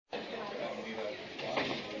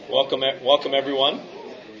Welcome everyone.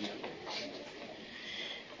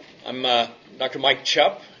 I'm Dr. Mike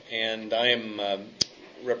Chupp, and I am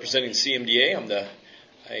representing CMDA.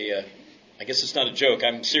 I guess it's not a joke.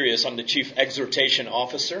 I'm serious. I'm the Chief Exhortation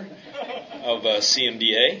Officer of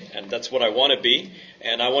CMDA, and that's what I want to be.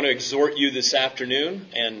 And I want to exhort you this afternoon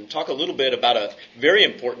and talk a little bit about a very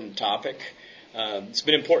important topic. It's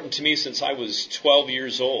been important to me since I was 12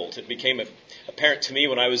 years old. It became apparent to me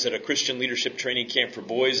when I was at a Christian leadership training camp for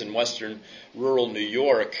boys in western rural New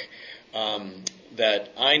York that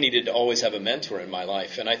I needed to always have a mentor in my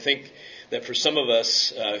life. And I think that for some of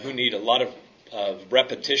us who need a lot of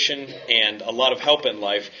repetition and a lot of help in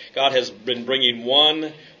life, God has been bringing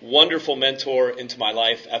one wonderful mentor into my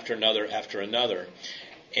life after another.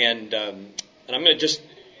 And I'm going to just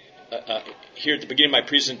here at the beginning of my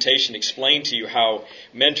presentation explain to you how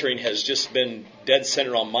mentoring has just been dead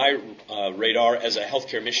center on my radar as a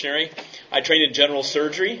healthcare missionary. I trained in general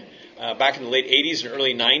surgery back in the late 80s and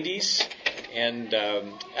early 90s, and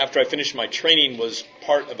after I finished my training was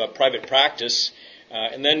part of a private practice,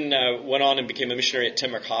 and then went on and became a missionary at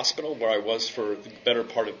Timwick Hospital, where I was for the better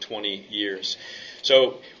part of 20 years.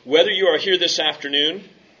 So whether you are here this afternoon,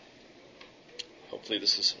 hopefully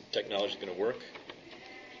this technology is going to work.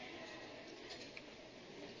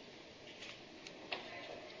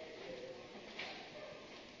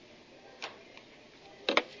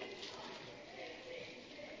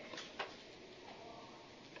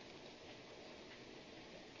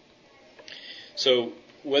 So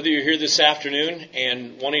whether you're here this afternoon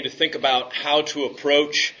and wanting to think about how to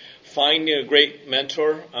approach finding a great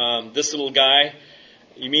mentor, this little guy,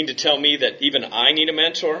 you mean to tell me that even I need a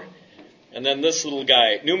mentor? And then this little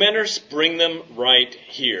guy, new mentors, bring them right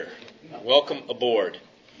here. Welcome aboard.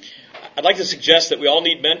 I'd like to suggest that we all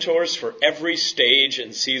need mentors for every stage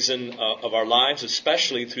and season of our lives,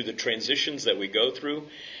 especially through the transitions that we go through.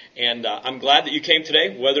 And I'm glad that you came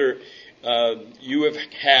today, whether you have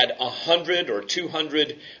had 100 or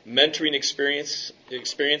 200 mentoring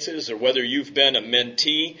experiences, or whether you've been a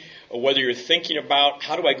mentee, or whether you're thinking about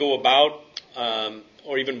how do I go about,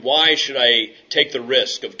 or even why should I take the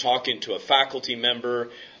risk of talking to a faculty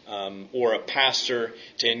member or a pastor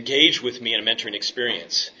to engage with me in a mentoring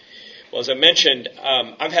experience. Well, as I mentioned,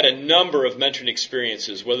 I've had a number of mentoring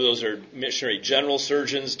experiences, whether those are missionary general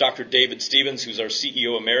surgeons. Dr. David Stevens, who's our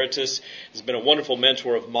CEO Emeritus, has been a wonderful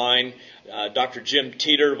mentor of mine. Dr. Jim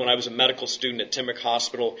Teeter, when I was a medical student at Timwick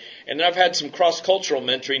Hospital. And then I've had some cross-cultural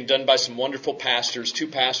mentoring done by some wonderful pastors, two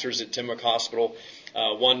pastors at Timwick Hospital.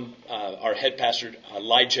 One, our head pastor,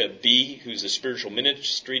 Elijah B., who's the spiritual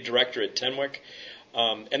ministry director at Timwick.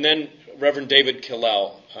 And then Reverend David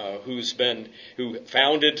Killell, who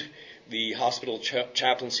founded the hospital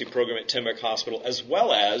chaplaincy program at Timwick Hospital, as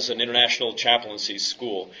well as an international chaplaincy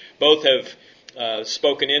school. Both have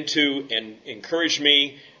spoken into and encouraged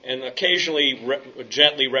me and occasionally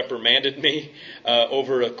gently reprimanded me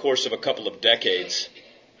over a course of a couple of decades.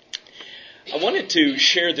 I wanted to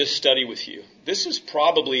share this study with you. This is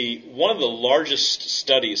probably one of the largest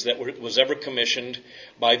studies that was ever commissioned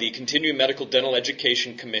by the Continuing Medical Dental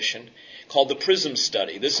Education Commission, called the PRISM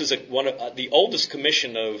study. This is one of the oldest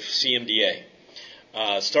commission of CMDA.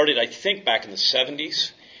 Started, I think, back in the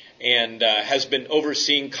 70s, and has been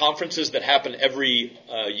overseeing conferences that happen every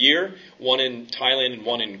year, one in Thailand and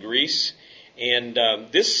one in Greece. And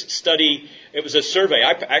this study, it was a survey.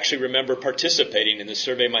 I actually remember participating in this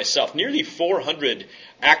survey myself. Nearly 400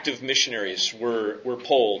 active missionaries were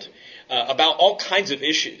polled about all kinds of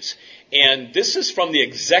issues. And this is from the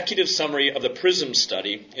executive summary of the PRISM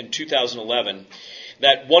study in 2011,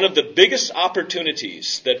 that one of the biggest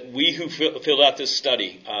opportunities that we who filled out this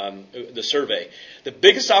study, the survey, the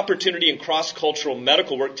biggest opportunity in cross-cultural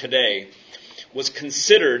medical work today was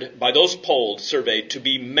considered by those polled, surveyed, to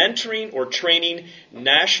be mentoring or training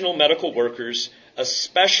national medical workers,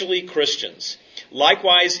 especially Christians.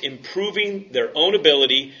 Likewise, improving their own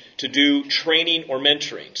ability to do training or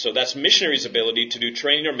mentoring. So that's missionaries' ability to do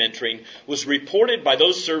training or mentoring was reported by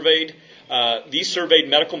these surveyed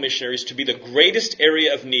medical missionaries to be the greatest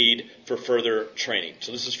area of need for further training.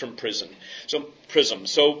 So this is from PRISM.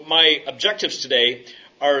 So my objectives today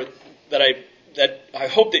are that I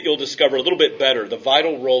hope that you'll discover a little bit better the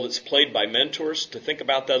vital role that's played by mentors, to think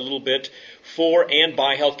about that a little bit, for and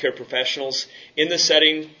by healthcare professionals in the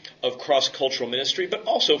setting of cross-cultural ministry, but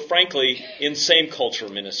also, frankly, in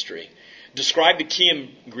same-cultural ministry. Describe the key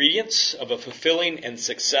ingredients of a fulfilling and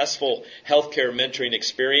successful healthcare mentoring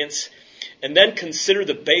experience, and then consider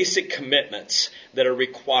the basic commitments that are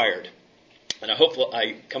required. And I hope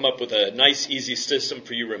I come up with a nice, easy system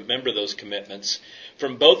for you to remember those commitments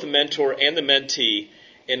from both the mentor and the mentee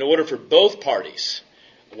in order for both parties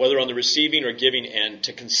whether on the receiving or giving end,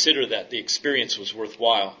 to consider that the experience was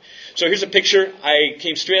worthwhile. So here's a picture. I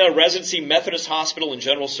came straight out of residency, Methodist Hospital in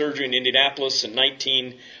General Surgery in Indianapolis in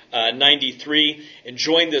 1993, and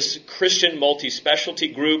joined this Christian multi-specialty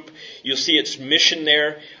group. You'll see its mission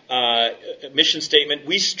there, mission statement.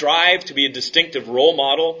 We strive to be a distinctive role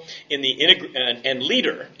model in the and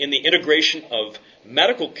leader in the integration of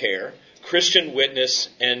medical care, Christian witness,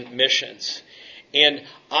 and missions. And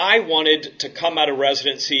I wanted to come out of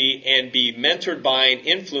residency and be mentored by and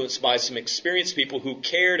influenced by some experienced people who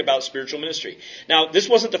cared about spiritual ministry. Now, this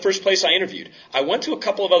wasn't the first place I interviewed. I went to a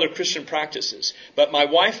couple of other Christian practices, but my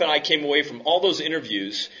wife and I came away from all those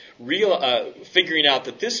interviews figuring out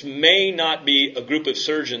that this may not be a group of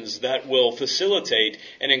surgeons that will facilitate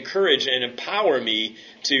and encourage and empower me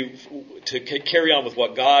to carry on with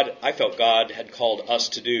what I felt God had called us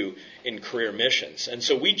to do in career missions. And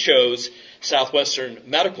so we chose Southwestern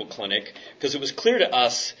Medical Clinic because it was clear to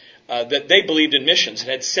us that they believed in missions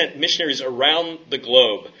and had sent missionaries around the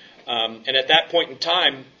globe. And at that point in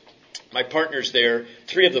time, my partners there,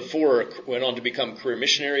 3 of the 4 went on to become career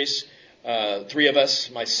missionaries. 3 of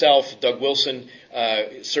us, myself, Doug Wilson,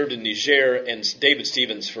 served in Niger, and David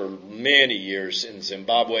Stevens for many years in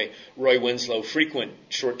Zimbabwe. Roy Winslow, frequent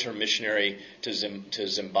short-term missionary to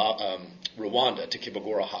Rwanda, to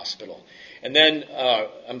Kibogora Hospital. And then,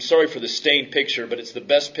 I'm sorry for the stained picture, but it's the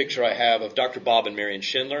best picture I have of Dr. Bob and Marion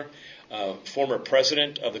Schindler, former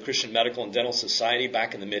president of the Christian Medical and Dental Society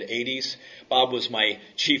back in the mid-'80s. Bob was my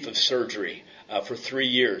chief of surgery for 3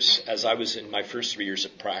 years as I was in my first 3 years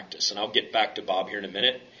of practice. And I'll get back to Bob here in a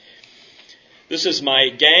minute. This is my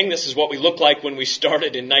gang. This is what we looked like when we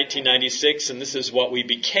started in 1996, and this is what we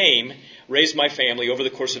became, raised my family over the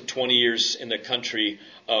course of 20 years in the country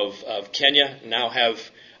of Kenya. Now have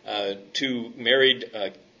 2 married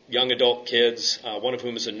young adult kids, one of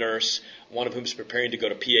whom is a nurse, one of whom is preparing to go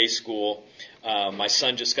to PA school. My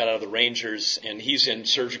son just got out of the Rangers, and he's in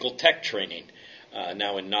surgical tech training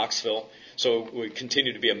now in Knoxville. So we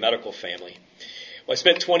continue to be a medical family. Well, I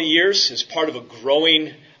spent 20 years as part of a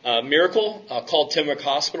growing miracle called Tenwick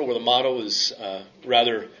Hospital, where the motto is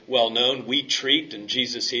rather well known: we treat and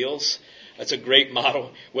Jesus heals. That's a great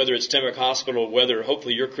motto, whether it's Tenwick Hospital or whether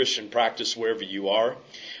hopefully your Christian practice wherever you are.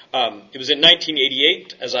 It was in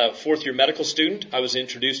 1988, as a fourth-year medical student, I was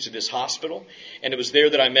introduced to this hospital, and it was there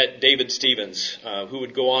that I met David Stevens, who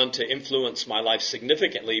would go on to influence my life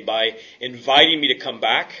significantly by inviting me to come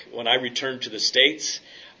back when I returned to the States,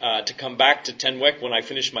 to come back to Tenwick when I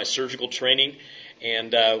finished my surgical training.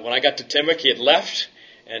 And when I got to Tenwick, he had left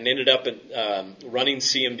and ended up running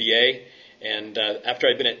CMDA. And after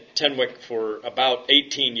I'd been at Tenwick for about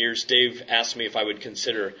 18 years, Dave asked me if I would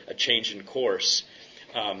consider a change in course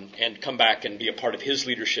and come back and be a part of his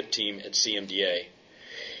leadership team at CMDA.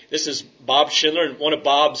 This is Bob Schindler, and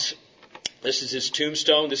this is his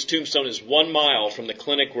tombstone. This tombstone is 1 mile from the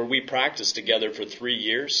clinic where we practiced together for 3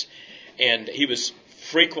 years. And he was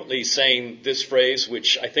frequently saying this phrase,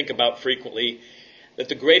 which I think about frequently, that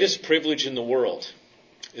the greatest privilege in the world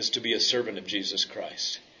is to be a servant of Jesus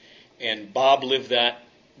Christ. And Bob lived that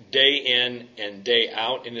day in and day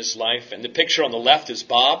out in his life. And the picture on the left is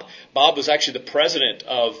Bob. Bob was actually the president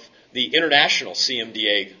of the international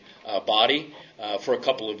CMDA body for a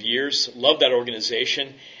couple of years. Loved that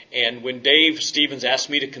organization. And when Dave Stevens asked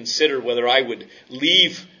me to consider whether I would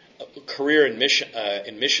leave a career in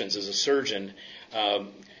missions as a surgeon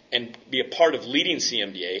and be a part of leading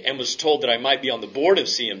CMDA, and was told that I might be on the board of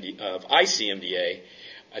ICMDA,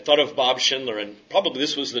 I thought of Bob Schindler, and probably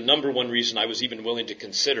this was the number one reason I was even willing to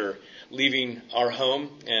consider leaving our home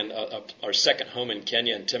and our second home in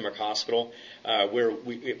Kenya in Tenwick Hospital, where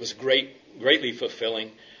it was greatly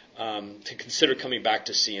fulfilling to consider coming back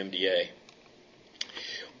to CMDA.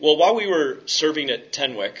 Well, while we were serving at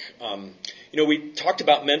Tenwick, we talked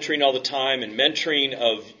about mentoring all the time and mentoring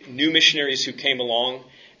of new missionaries who came along.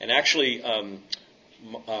 And actually,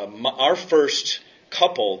 our first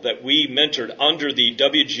couple that we mentored under the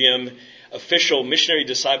WGM official missionary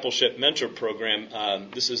discipleship mentor program,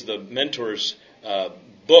 this is the mentor's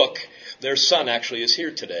book. Their son actually is here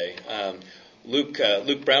today. Luke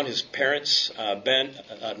Brown, his parents,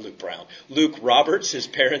 Luke Roberts, his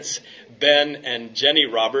parents, Ben and Jenny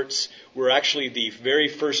Roberts, were actually the very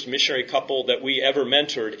first missionary couple that we ever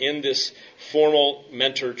mentored in this formal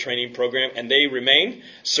mentor training program, and they remain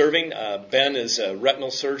serving. Ben is a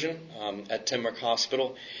retinal surgeon at Tenwick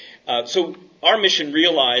Hospital. So our mission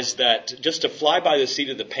realized that just to fly by the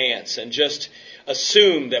seat of the pants and just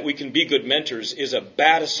assume that we can be good mentors is a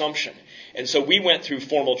bad assumption. And so we went through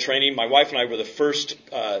formal training. My wife and I were the first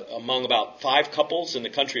among about 5 couples in the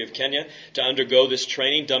country of Kenya to undergo this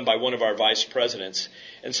training done by one of our vice presidents.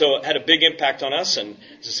 And so it had a big impact on us, and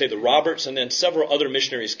as I say, the Roberts, and then several other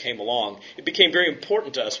missionaries came along. It became very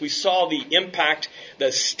important to us. We saw the impact,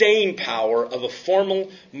 the staying power of a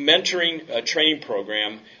formal mentoring training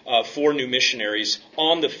program for new missionaries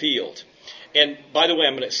on the field. And by the way,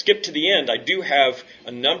 I'm going to skip to the end. I do have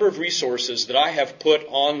a number of resources that I have put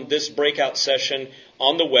on this breakout session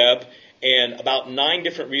on the web, and about 9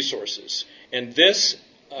 different resources. And this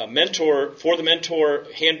for the mentor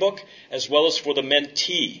handbook, as well as for the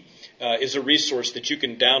mentee, is a resource that you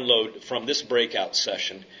can download from this breakout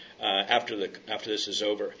session after this is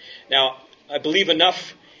over. Now, I believe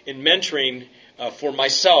enough in mentoring for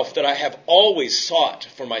myself that I have always sought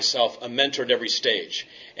for myself a mentor at every stage.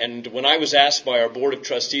 And when I was asked by our board of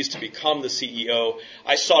trustees to become the CEO,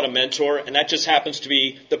 I sought a mentor, and that just happens to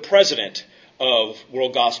be the president of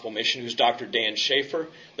World Gospel Mission, who's Dr. Dan Schaefer,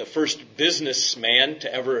 the first businessman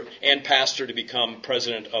to ever, and pastor, to become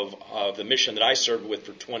president of the mission that I served with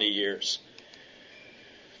for 20 years.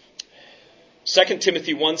 2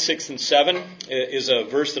 Timothy 1, 6, and 7 is a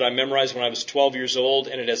verse that I memorized when I was 12 years old,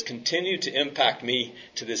 and it has continued to impact me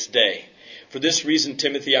to this day. For this reason,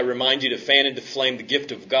 Timothy, I remind you to fan into flame the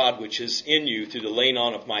gift of God which is in you through the laying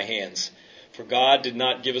on of my hands. For God did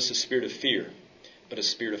not give us a spirit of fear, but a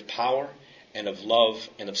spirit of power and of love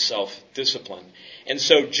and of self-discipline. And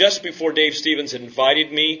so just before Dave Stevens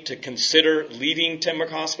invited me to consider leaving Tenwick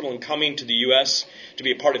Hospital and coming to the U.S. to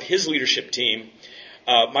be a part of his leadership team,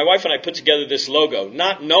 my wife and I put together this logo,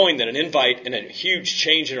 not knowing that an invite and a huge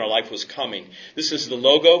change in our life was coming. This is the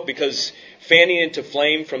logo because fanning into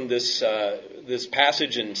flame from this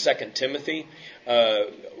passage in 2 Timothy,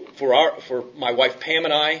 for my wife Pam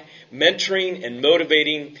and I, mentoring and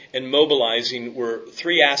motivating and mobilizing were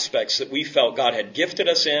 3 aspects that we felt God had gifted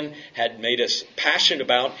us in, had made us passionate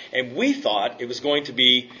about, and we thought it was going to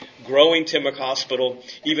be growing Tenwick Hospital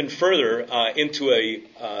even further into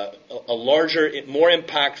a larger, more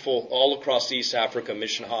impactful, all across East Africa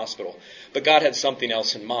mission hospital. But God had something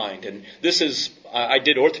else in mind. And this is, I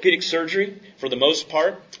did orthopedic surgery for the most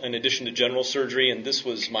part, in addition to general surgery, and this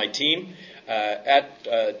was my team at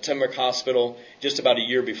Tenwick Hospital just about a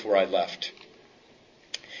year before I left.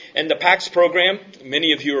 And the PACS program,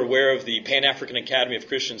 many of you are aware of the Pan-African Academy of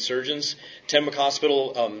Christian Surgeons. Tenwick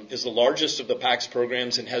Hospital is the largest of the PACS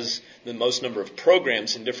programs and has the most number of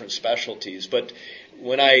programs in different specialties. But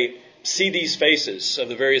when I see these faces of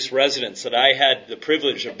the various residents that I had the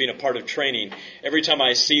privilege of being a part of training, every time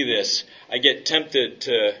I see this, I get tempted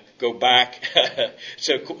to go back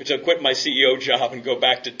to quit my CEO job and go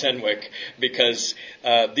back to Tenwick, because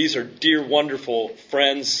these are dear, wonderful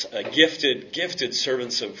friends, gifted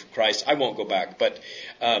servants of Christ. I won't go back, but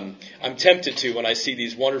I'm tempted to when I see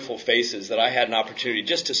these wonderful faces that I had an opportunity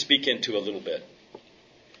just to speak into a little bit.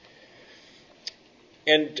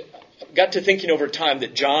 And got to thinking over time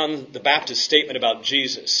that John the Baptist's statement about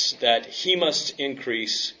Jesus, that he must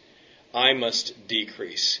increase, I must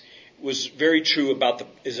decrease, was very true about the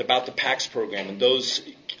PACS program and those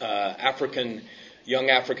young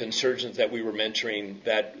African surgeons that we were mentoring,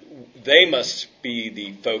 that they must be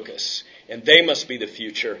the focus and they must be the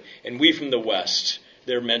future, and we from the West,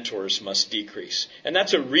 their mentors, must decrease. And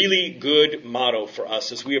that's a really good motto for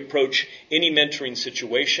us as we approach any mentoring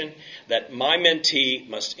situation, that my mentee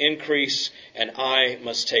must increase and I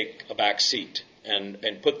must take a back seat and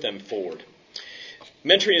put them forward.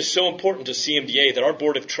 Mentoring is so important to CMDA that our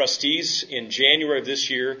Board of Trustees in January of this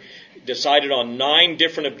year decided on 9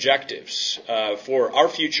 different objectives for our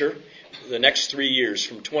future, the next 3 years,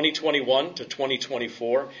 from 2021 to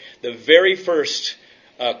 2024. The very first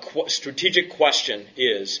strategic question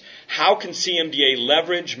is, how can CMDA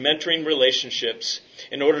leverage mentoring relationships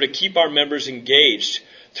in order to keep our members engaged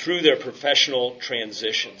through their professional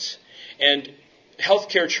transitions? And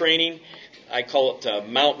healthcare training, I call it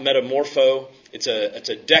Mount Metamorpho. It's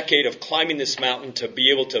a decade of climbing this mountain to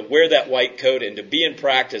be able to wear that white coat and to be in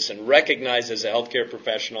practice and recognized as a healthcare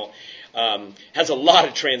professional. Has a lot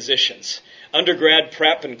of transitions. Undergrad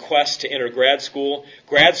prep and quest to enter grad school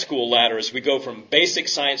ladder as we go from basic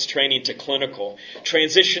science training to clinical,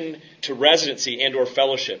 transition to residency and or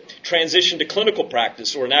fellowship, transition to clinical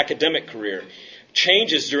practice or an academic career,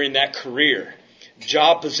 changes during that career,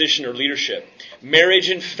 job position or leadership, marriage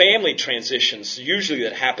and family transitions, usually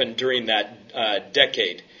that happen during that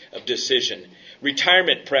decade of decision,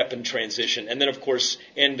 retirement prep and transition, and then, of course,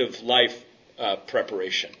 end-of-life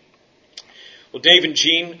preparation. Well, Dave and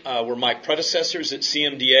Jean were my predecessors at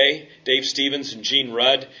CMDA, Dave Stevens and Jean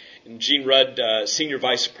Rudd, And Gene Rudd, Senior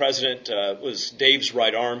Vice President, was Dave's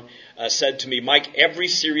right arm, said to me, Mike, every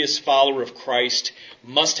serious follower of Christ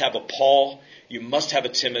must have a Paul, you must have a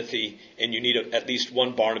Timothy, and you need at least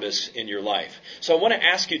one Barnabas in your life. So I want to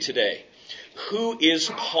ask you today, who is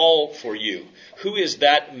Paul for you? Who is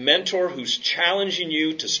that mentor who's challenging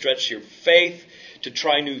you to stretch your faith, to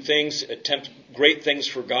try new things, attempt great things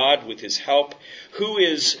for God with his help? Who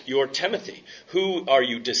is your Timothy? Who are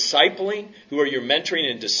you discipling? Who are you mentoring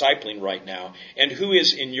and discipling right now? And who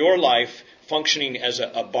is in your life functioning as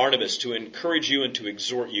a Barnabas to encourage you and to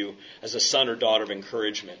exhort you as a son or daughter of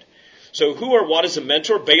encouragement? So who or what is a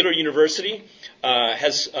mentor? Baylor University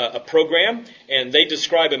has a program, and they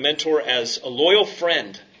describe a mentor as a loyal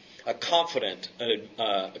friend, a confidant,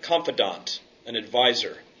 an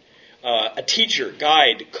advisor, a teacher,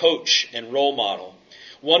 guide, coach, and role model,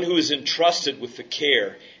 one who is entrusted with the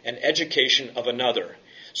care and education of another,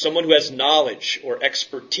 someone who has knowledge or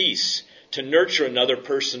expertise to nurture another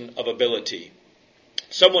person of ability,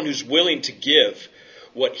 someone who's willing to give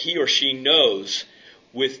what he or she knows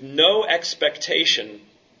with no expectation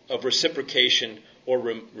of reciprocation or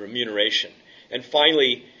remuneration. And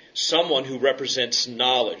finally, someone who represents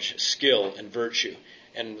knowledge, skill, and virtue.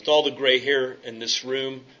 And with all the gray hair in this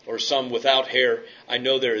room, or some without hair, I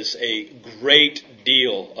know there is a great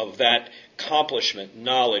deal of that accomplishment,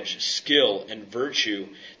 knowledge, skill, and virtue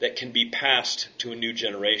that can be passed to a new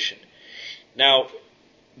generation. Now,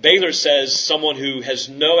 Baylor says someone who has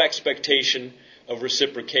no expectation of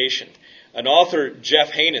reciprocation. An author,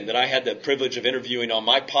 Jeff Haanen, that I had the privilege of interviewing on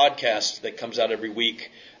my podcast that comes out every week,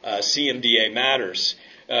 CMDA Matters,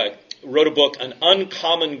 wrote a book, An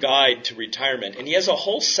Uncommon Guide to Retirement. And he has a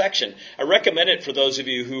whole section. I recommend it for those of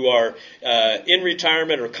you who are in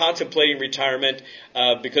retirement or contemplating retirement,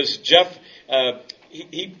 because Jeff,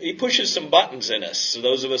 he pushes some buttons in us. So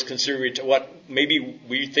those of us considering what maybe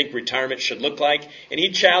we think retirement should look like. And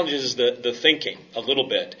he challenges the thinking a little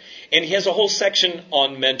bit. And he has a whole section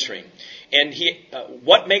on mentoring. And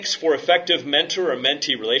what makes for effective mentor or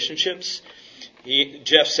mentee relationships?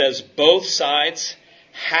 Jeff says both sides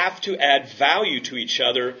have to add value to each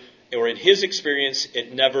other, or in his experience,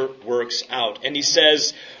 it never works out. And he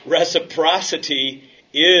says reciprocity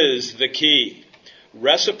is the key.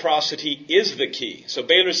 Reciprocity is the key. So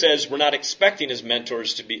Baylor says we're not expecting as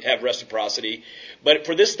mentors to have reciprocity, but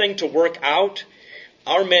for this thing to work out,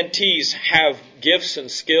 our mentees have gifts and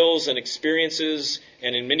skills and experiences,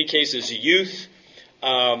 and in many cases youth,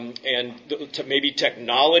 and maybe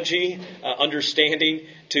technology, understanding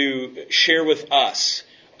to share with us.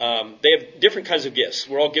 They have different kinds of gifts.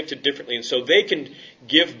 We're all gifted differently, and so they can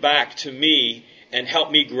give back to me and help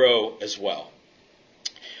me grow as well.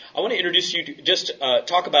 I want to introduce you to just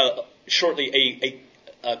talk about shortly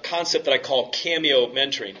a concept that I call cameo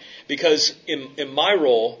mentoring, because in my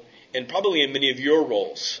role, and probably in many of your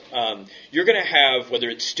roles, you're going to have, whether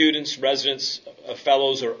it's students, residents,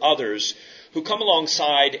 fellows, or others, who come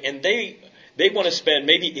alongside and they want to spend,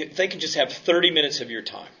 maybe if they can just have 30 minutes of your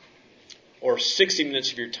time or 60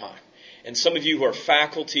 minutes of your time. And some of you who are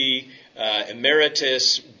faculty,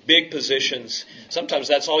 emeritus, big positions, sometimes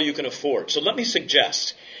that's all you can afford. So let me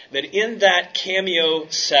suggest that in that cameo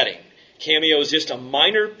setting, cameo is just a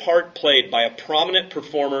minor part played by a prominent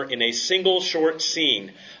performer in a single short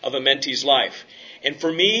scene of a mentee's life. And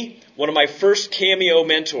for me, one of my first cameo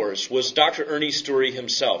mentors was Dr. Ernie Story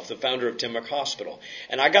himself, the founder of Timbuk Hospital.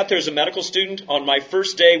 And I got there as a medical student on my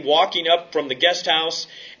first day walking up from the guest house,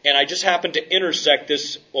 and I just happened to intersect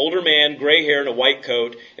this older man, gray hair, and a white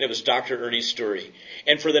coat, and it was Dr. Ernie Story.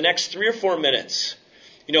 And for the next 3 or 4 minutes,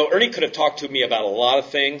 Ernie could have talked to me about a lot of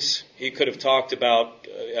things. He could have talked about,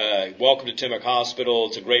 welcome to Timbuk Hospital,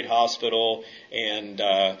 it's a great hospital, and,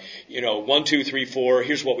 1, 2, 3, 4,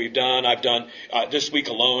 here's what we've done. I've done, this week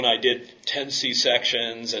alone, I did 10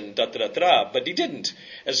 C-sections and da-da-da-da-da. But he didn't.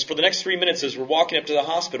 As for the next 3 minutes, as we're walking up to the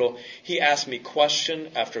hospital, he asked me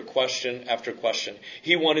question after question after question.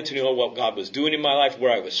 He wanted to know what God was doing in my life,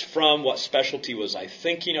 where I was from, what specialty was I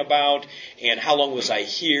thinking about, and how long was I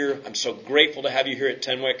here. I'm so grateful to have you here at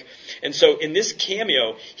Tenwick. And so in this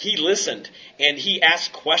cameo, he listened, and he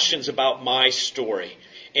asked questions about my story.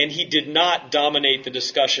 And he did not dominate the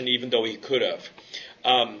discussion, even though he could have.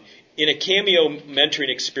 In a cameo mentoring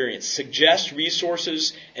experience, suggest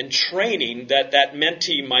resources and training that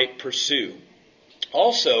mentee might pursue.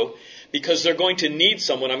 Also, because they're going to need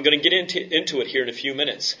someone, I'm going to get into it here in a few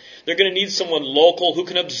minutes. They're going to need someone local who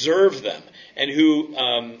can observe them and who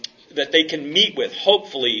that they can meet with,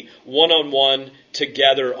 hopefully one-on-one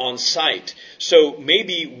together on site. So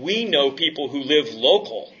maybe we know people who live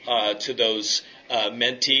local to those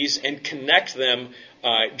mentees and connect them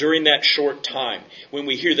during that short time when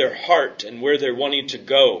we hear their heart and where they're wanting to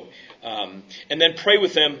go. And then pray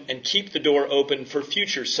with them and keep the door open for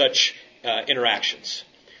future such interactions.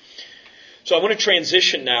 So I want to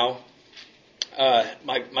transition now.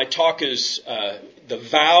 My talk is the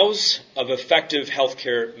vows of effective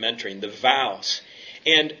healthcare mentoring, the vows.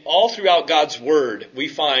 And all throughout God's Word, we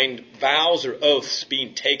find vows or oaths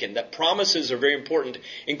being taken, that promises are very important,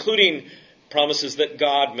 including promises that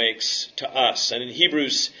God makes to us. And in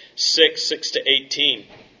Hebrews 6:6-18,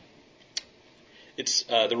 it's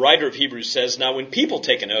the writer of Hebrews says, "Now when people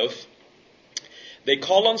take an oath, they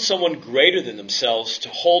call on someone greater than themselves to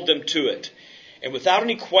hold them to it. And without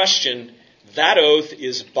any question, that oath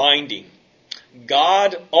is binding.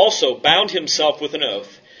 God also bound himself with an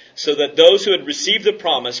oath, so that those who had received the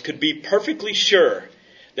promise could be perfectly sure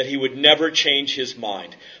that he would never change his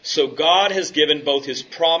mind. So God has given both his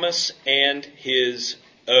promise and his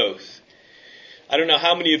oath." I don't know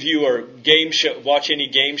how many of you are watch any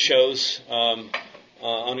game shows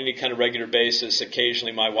on any kind of regular basis.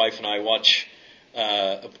 Occasionally, my wife and I watch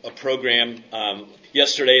a program.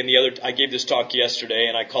 Yesterday and I gave this talk yesterday,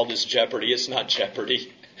 and I called this Jeopardy. It's not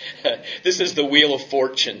Jeopardy. This is the Wheel of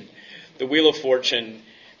Fortune. The Wheel of Fortune.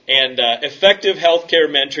 And effective healthcare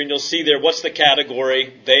mentoring, you'll see there, what's the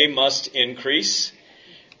category? They must increase.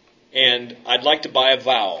 And I'd like to buy a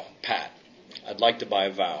vow, Pat. I'd like to buy a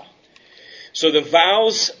vow. So the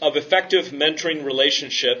vows of effective mentoring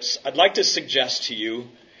relationships, I'd like to suggest to you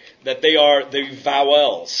that they are the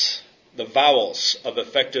vowels of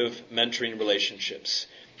effective mentoring relationships.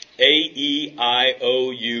 A, E, I,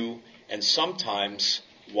 O, U, and sometimes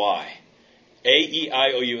Y. A, E,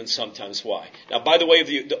 I, O, U, and sometimes Y. Now, by the way,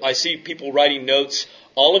 I see people writing notes.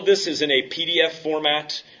 All of this is in a PDF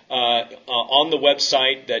format on the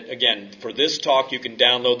website that, again, for this talk you can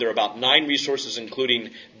download. There are about 9 resources,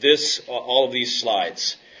 including all of these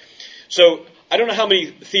slides. So I don't know how many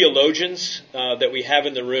theologians that we have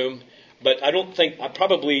in the room, but I don't think,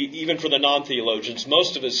 probably even for the non-theologians,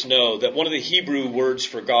 most of us know that one of the Hebrew words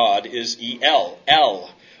for God is El,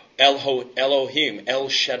 Elohim, El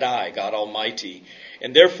Shaddai, God Almighty.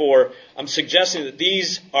 And therefore, I'm suggesting that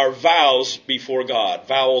these are vows before God,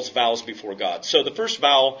 vows before God. So the first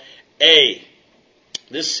vowel, A.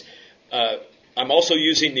 I'm also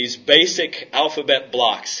using these basic alphabet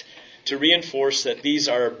blocks to reinforce that these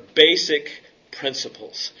are basic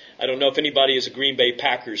principles. I don't know if anybody is a Green Bay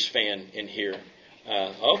Packers fan in here.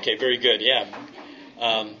 Okay, very good, yeah.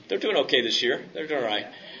 They're doing okay this year. They're doing all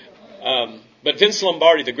right. But Vince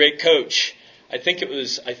Lombardi, the great coach, I think it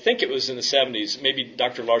was in the 70s. Maybe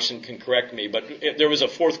Dr. Larson can correct me, but there was a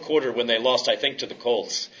fourth quarter when they lost, I think, to the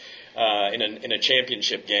Colts in a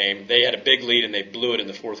championship game. They had a big lead and they blew it in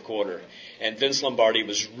the fourth quarter. And Vince Lombardi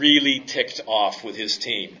was really ticked off with his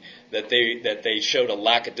team that they showed a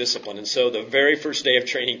lack of discipline. And so the very first day of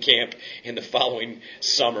training camp in the following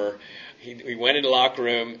summer, he went into the locker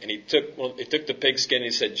room and he took the pigskin and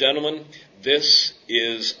he said, "Gentlemen, this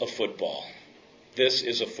is a football. This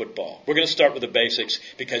is a football. We're going to start with the basics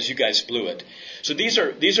because you guys blew it." So these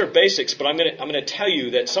are basics, but I'm going to tell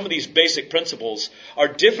you that some of these basic principles are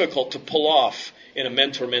difficult to pull off in a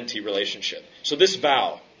mentor-mentee relationship. So this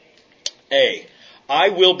vow, A, I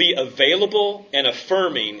will be available and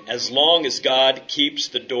affirming as long as God keeps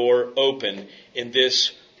the door open in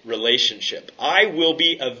this relationship. I will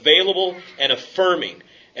be available and affirming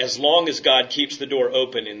as long as God keeps the door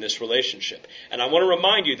open in this relationship. And I want to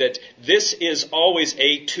remind you that this is always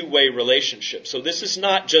a two-way relationship. So this is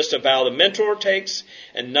not just a vow the mentor takes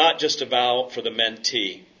and not just a vow for the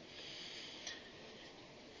mentee.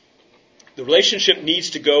 The relationship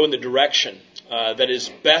needs to go in the direction that is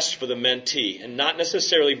best for the mentee and not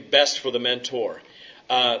necessarily best for the mentor.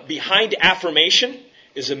 Behind affirmation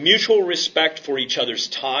is a mutual respect for each other's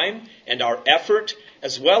time and our effort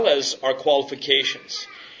as well as our qualifications.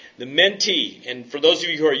 The mentee, and for those of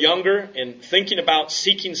you who are younger and thinking about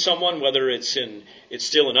seeking someone, whether it's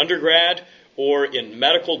still in undergrad or in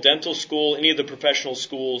medical, dental school, any of the professional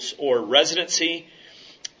schools, or residency,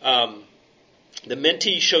 the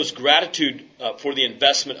mentee shows gratitude for the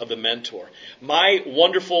investment of the mentor. My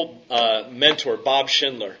wonderful mentor, Bob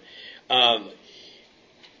Schindler,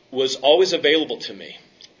 was always available to me.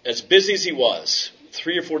 As busy as he was,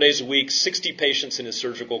 3 or 4 days a week, 60 patients in his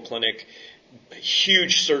surgical clinic, a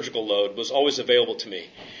huge surgical load, was always available to me.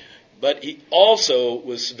 But he also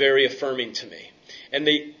was very affirming to me. And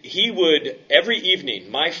he would, every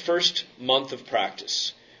evening, my first month of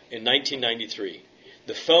practice in 1993,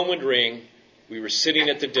 the phone would ring We were sitting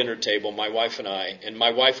at the dinner table, my wife and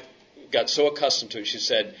my wife got so accustomed to it, she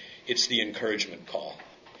said, "It's the encouragement call."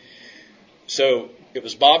 So it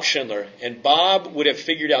was Bob Schindler, and Bob would have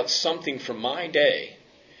figured out something from my day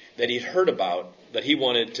that he'd heard about that he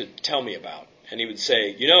wanted to tell me about. And he would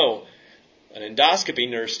say, an endoscopy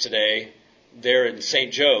nurse today there in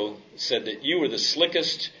St. Joe said that you were the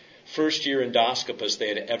slickest first-year endoscopist they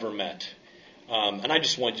had ever met. And I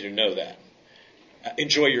just wanted you to know that.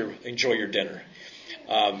 Enjoy your dinner.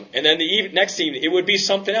 And then the next thing, it would be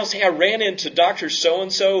something else. Hey, I ran into Dr.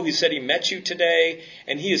 So-and-so who said he met you today,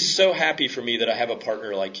 and he is so happy for me that I have a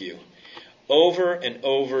partner like you. Over and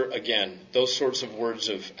over again, those sorts of words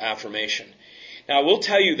of affirmation. Now, I will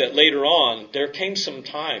tell you that later on, there came some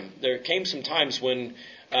times when,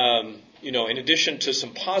 in addition to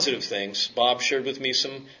some positive things, Bob shared with me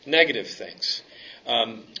some negative things.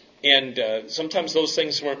 And sometimes those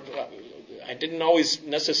things I didn't always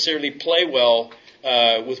necessarily play well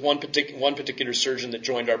with one particular surgeon that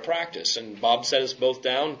joined our practice. And Bob set us both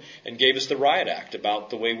down and gave us the riot act about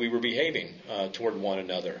the way we were behaving toward one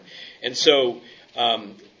another. And so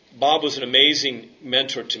Bob was an amazing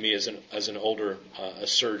mentor to me as an older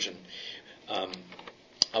surgeon.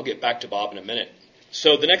 I'll get back to Bob in a minute.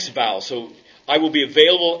 So the next vowel. So I will be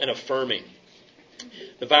available and affirming.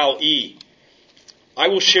 The vowel E. I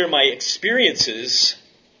will share my experiences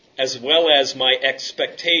as well as my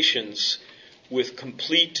expectations with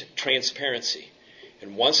complete transparency.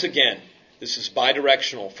 And once again, this is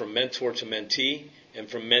bidirectional from mentor to mentee and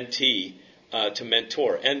from mentee to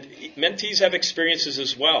mentor. And mentees have experiences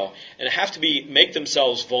as well and have to make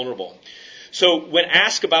themselves vulnerable. So when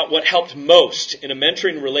asked about what helped most in a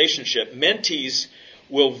mentoring relationship, mentees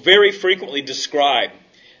will very frequently describe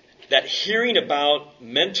that hearing about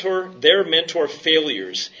their mentor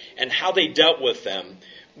failures and how they dealt with them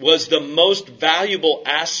was the most valuable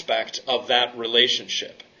aspect of that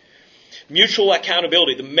relationship. Mutual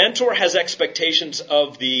accountability. The mentor has expectations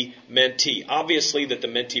of the mentee. Obviously that the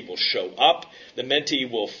mentee will show up. The mentee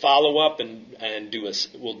will follow up and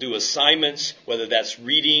will do assignments, whether that's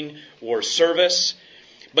reading or service.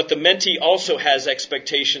 But the mentee also has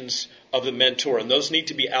expectations of the mentor, and those need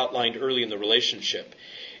to be outlined early in the relationship.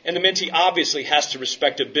 And the mentee obviously has to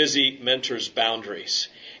respect a busy mentor's boundaries.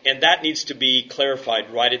 And that needs to be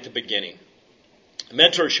clarified right at the beginning. A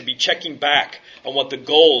mentor should be checking back on what the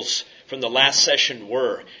goals from the last session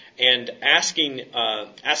were and asking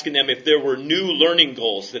them if there were new learning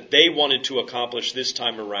goals that they wanted to accomplish this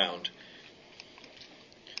time around.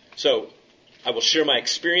 So, I will share my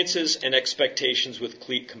experiences and expectations with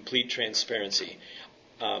complete transparency.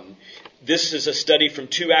 This is a study from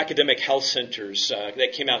 2 academic health centers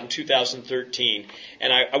that came out in 2013.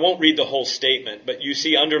 And I won't read the whole statement, but you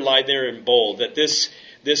see underlined there in bold that this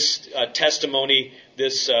testimony,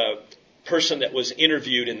 this person that was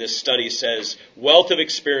interviewed in this study says, wealth of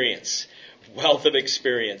experience,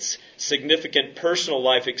 significant personal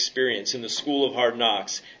life experience in the school of hard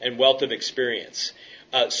knocks, and wealth of experience.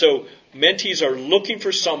 So mentees are looking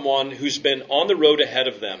for someone who's been on the road ahead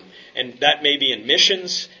of them. And that may be in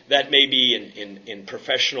missions, that may be in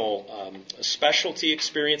professional specialty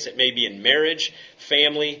experience, it may be in marriage,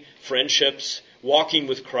 family, friendships, walking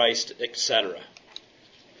with Christ, etc.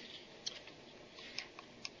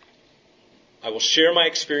 I will share my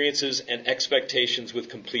experiences and expectations with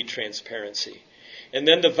complete transparency. And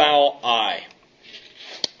then the vowel I.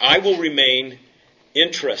 I will remain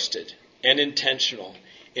interested and intentional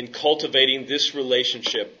in cultivating this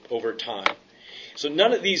relationship over time. So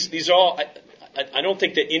none of these are all, I don't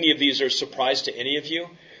think that any of these are a surprise to any of you,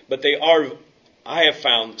 but they are, I have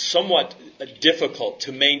found, somewhat difficult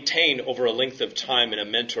to maintain over a length of time in a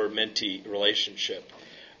mentor-mentee relationship.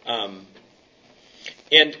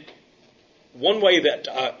 And one way that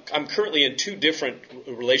I'm currently in 2 different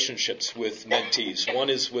relationships with mentees. One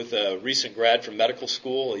is with a recent grad from medical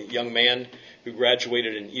school, a young man who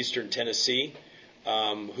graduated in Eastern Tennessee,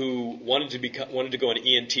 who wanted to go into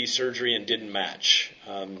ENT surgery and didn't match.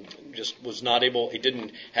 Just was not able. He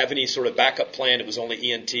didn't have any sort of backup plan. It was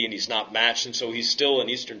only ENT, and he's not matched, and so he's still in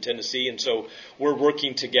Eastern Tennessee. And so we're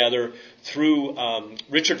working together through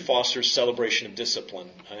Richard Foster's Celebration of Discipline,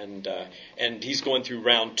 and he's going through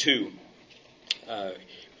round 2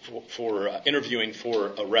 for interviewing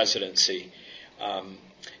for a residency.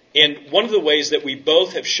 And one of the ways that we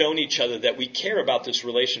both have shown each other that we care about this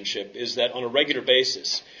relationship is that on a regular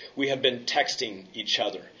basis, we have been texting each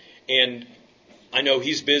other. And I know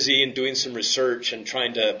he's busy and doing some research and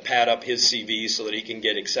trying to pad up his CV so that he can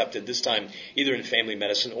get accepted, this time either in family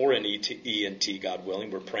medicine or in ENT, God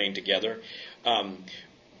willing. We're praying together.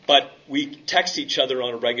 But we text each other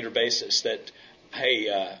on a regular basis that,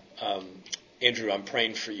 hey, Andrew, I'm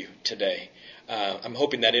praying for you today. I'm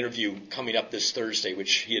hoping that interview coming up this Thursday,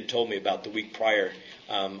 which he had told me about the week prior,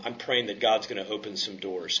 I'm praying that God's going to open some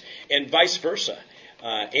doors. And vice versa.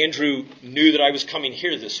 Andrew knew that I was coming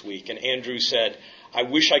here this week, and Andrew said, I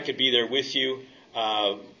wish I could be there with you.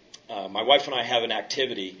 My wife and I have an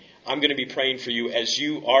activity. I'm going to be praying for you as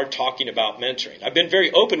you are talking about mentoring. I've been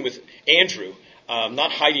very open with Andrew,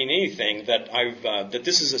 not hiding anything, that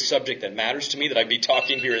this is a subject that matters to me, that I'd be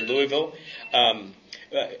talking here in Louisville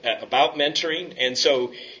about mentoring. And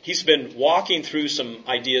so he's been walking through some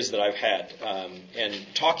ideas that I've had and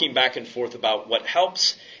talking back and forth about what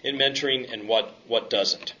helps in mentoring and what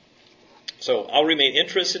doesn't. So I'll remain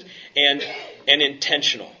interested and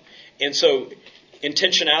intentional. And so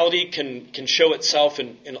intentionality can show itself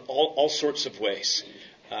in all sorts of ways.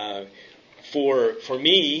 For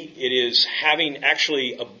me, it is having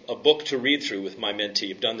actually a book to read through with my mentee.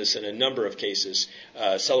 I've done this in a number of cases.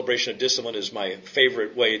 Celebration of Discipline is my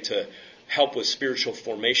favorite way to help with spiritual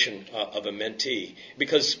formation of a mentee.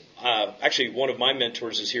 Because actually one of my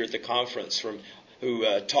mentors is here at the conference who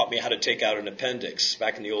taught me how to take out an appendix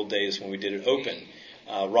back in the old days when we did it open.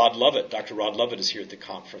 Rod Lovett, Dr. Rod Lovett is here at the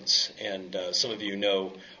conference, and some of you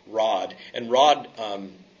know Rod. And Rod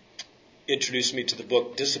introduced me to the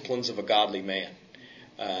book Disciplines of a Godly Man.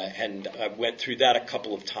 And I went through that a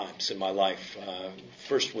couple of times in my life,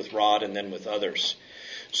 first with Rod and then with others.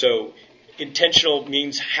 So intentional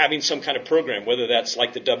means having some kind of program, whether that's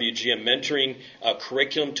like the WGM mentoring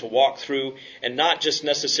curriculum to walk through, and not just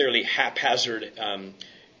necessarily haphazard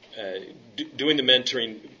doing the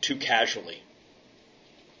mentoring too casually.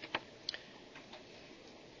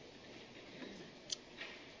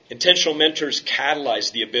 Intentional mentors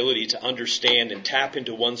catalyze the ability to understand and tap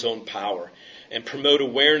into one's own power and promote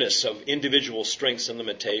awareness of individual strengths and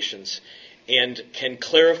limitations, and can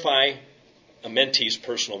clarify a mentee's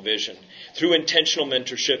personal vision. Through intentional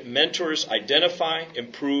mentorship, mentors identify,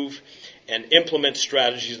 improve, and implement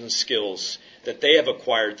strategies and skills that they have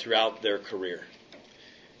acquired throughout their career.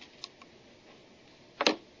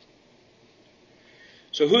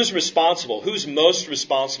 So who's responsible? Who's most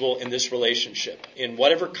responsible in this relationship, in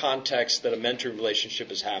whatever context that a mentoring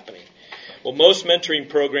relationship is happening? Well, most mentoring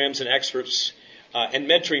programs and experts and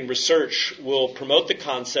mentoring research will promote the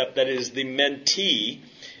concept that it is the mentee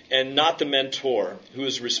and not the mentor who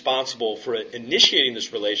is responsible for initiating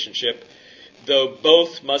this relationship, though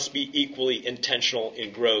both must be equally intentional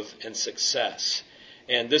in growth and success.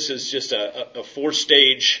 And this is just a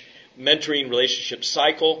four-stage mentoring relationship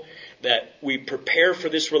cycle that we prepare for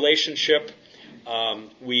this relationship,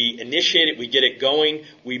 we initiate it, we get it going,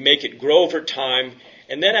 we make it grow over time,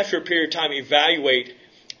 and then after a period of time evaluate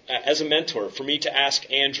as a mentor for me to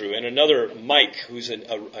ask Andrew and another Mike, who's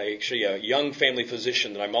actually a young family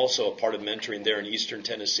physician that I'm also a part of mentoring there in Eastern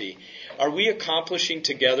Tennessee. Are we accomplishing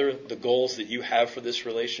together the goals that you have for this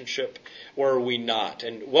relationship, or are we not?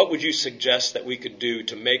 And what would you suggest that we could do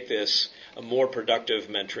to make this a more productive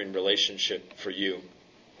mentoring relationship for you?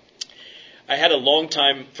 I had a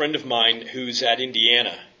longtime friend of mine who's at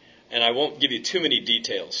Indiana, and I won't give you too many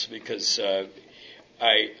details because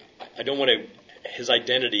I don't want his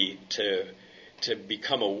identity to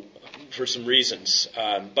become for some reasons.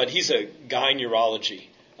 But he's a guy neurology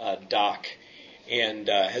doc, and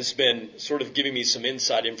has been sort of giving me some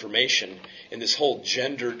inside information in this whole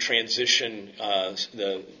gender transition,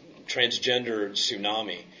 the transgender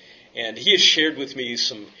tsunami. And he has shared with me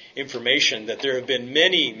some information that there have been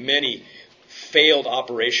many failed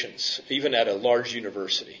operations, even at a large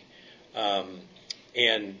university,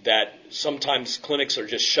 and that sometimes clinics are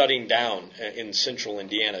just shutting down in central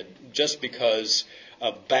Indiana just because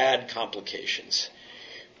of bad complications.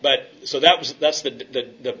 But so that's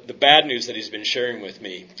the bad news that he's been sharing with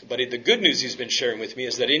me. But the good news he's been sharing with me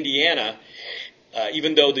is that Indiana,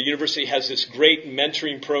 even though the university has this great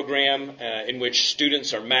mentoring program in which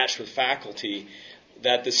students are matched with faculty,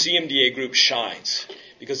 that the CMDA group shines.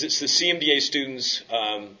 Because it's the CMDA students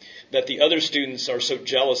that the other students are so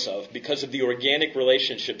jealous of because of the organic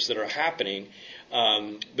relationships that are happening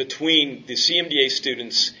between the CMDA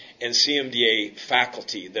students and CMDA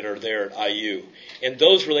faculty that are there at IU. And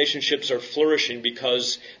those relationships are flourishing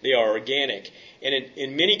because they are organic. And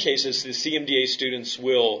in many cases, the CMDA students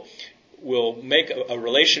will make a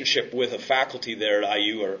relationship with a faculty there at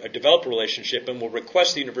IU, or develop a relationship, and will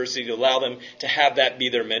request the university to allow them to have that be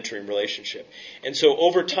their mentoring relationship. And so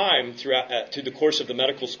over time, through the course of the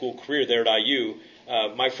medical school career there at IU,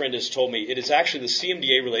 my friend has told me it is actually the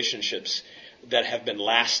CMDA relationships that have been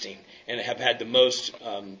lasting and have had the most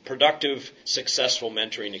productive, successful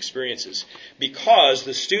mentoring experiences, because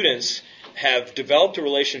the students have developed a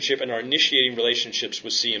relationship and are initiating relationships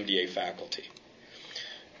with CMDA faculty.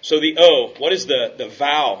 So the O, what is the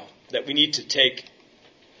vow that we need to take?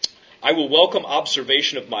 I will welcome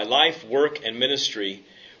observation of my life, work, and ministry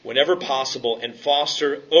whenever possible and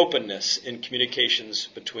foster openness in communications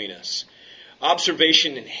between us.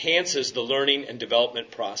 Observation enhances the learning and development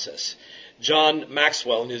process. John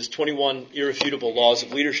Maxwell, in his 21 Irrefutable Laws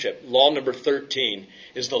of Leadership, law number 13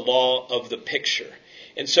 is the law of the picture.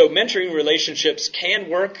 And so mentoring relationships can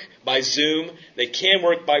work by Zoom, they can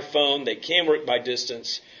work by phone, they can work by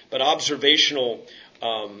distance, but observational,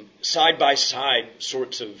 side-by-side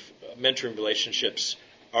sorts of mentoring relationships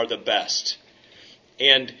are the best.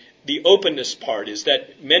 And the openness part is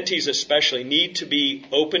that mentees especially need to be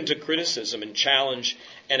open to criticism and challenge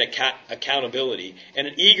and accountability, and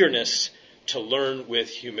an eagerness to learn with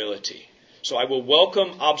humility. So I will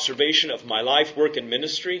welcome observation of my life, work, and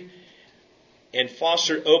ministry, and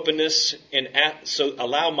foster openness and so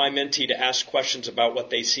allow my mentee to ask questions about what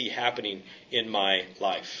they see happening in my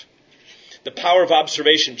life. The power of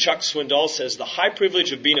observation. Chuck Swindoll says, the high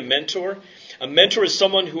privilege of being a mentor is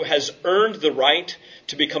someone who has earned the right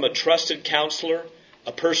to become a trusted counselor,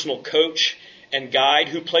 a personal coach, and guide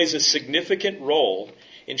who plays a significant role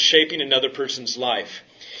in shaping another person's life.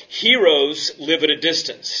 Heroes live at a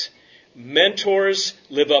distance. Mentors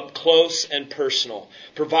live up close and personal,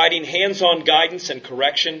 providing hands-on guidance and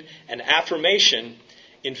correction and affirmation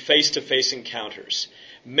in face-to-face encounters.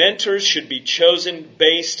 Mentors should be chosen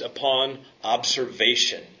based upon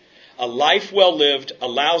observation. A life well lived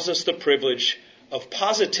allows us the privilege of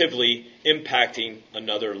positively impacting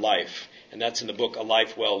another life. And that's in the book, A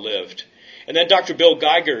Life Well Lived. And then Dr. Bill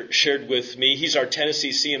Geiger shared with me, he's our Tennessee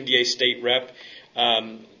CMDA state rep,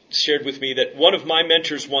 shared with me that one of my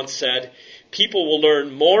mentors once said, people will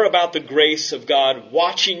learn more about the grace of God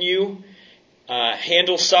watching you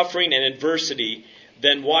handle suffering and adversity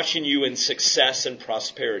than watching you in success and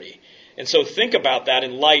prosperity. And so think about that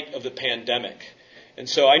in light of the pandemic. And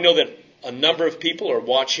so I know that a number of people are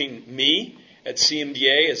watching me at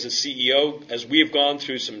CMDA as a CEO as we have gone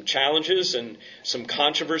through some challenges and some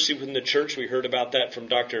controversy within the church. We heard about that from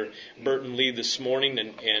Dr. Burton Lee this morning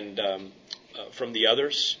and from the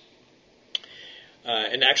others.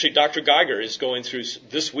 And actually, Dr. Geiger is going through,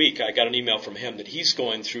 this week, I got an email from him that he's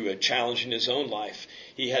going through a challenge in his own life.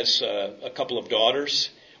 He has a couple of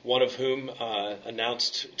daughters, one of whom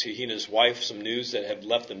announced to he and his wife some news that have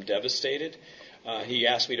left them devastated. He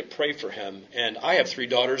asked me to pray for him. And I have 3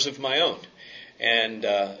 daughters of my own. And,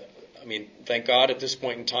 thank God at this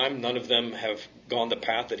point in time, none of them have gone the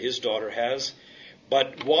path that his daughter has.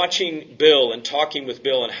 But watching Bill and talking with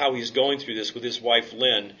Bill and how he's going through this with his wife,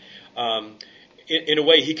 Lynn, in a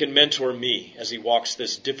way, he can mentor me as he walks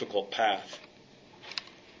this difficult path.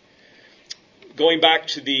 Going back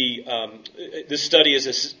to this study is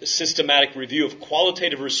a systematic review of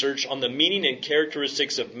qualitative research on the meaning and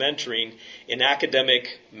characteristics of mentoring in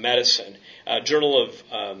academic medicine. Journal of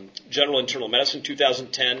General Internal Medicine,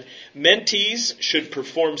 2010. Mentees should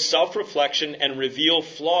perform self-reflection and reveal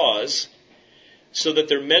flaws so that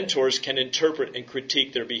their mentors can interpret and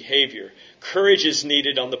critique their behavior. Courage is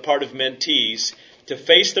needed on the part of mentees to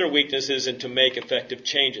face their weaknesses and to make effective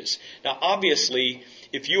changes. Now, obviously,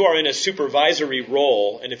 if you are in a supervisory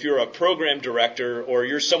role, and if you're a program director or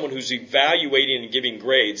you're someone who's evaluating and giving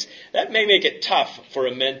grades, that may make it tough for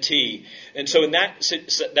a mentee. And so in that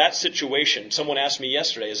situation, someone asked me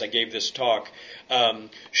yesterday as I gave this talk,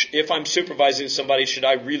 if I'm supervising somebody, should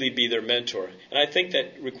I really be their mentor? And I think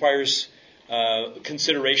that requires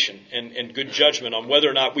consideration and good judgment on whether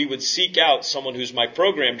or not we would seek out someone who's my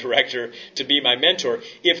program director to be my mentor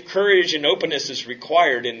if courage and openness is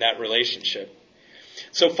required in that relationship.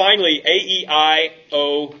 So finally,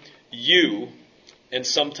 A-E-I-O-U and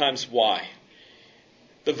sometimes Y.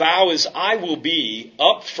 The vow is I will be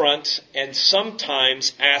upfront and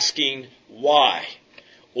sometimes asking why,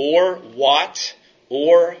 or what,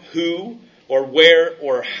 or who, or where,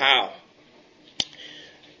 or how.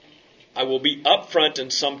 I will be upfront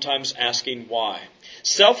and sometimes asking why.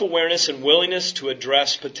 Self-awareness and willingness to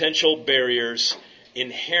address potential barriers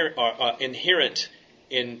inherent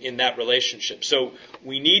in that relationship. So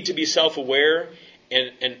we need to be self-aware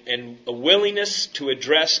and a willingness to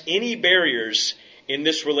address any barriers in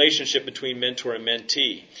this relationship between mentor and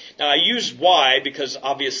mentee. Now I use why because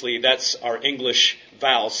obviously that's our English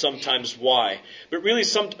vowel, sometimes why. But really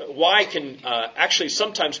why can actually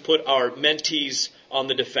sometimes put our mentees on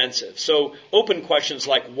the defensive. So open questions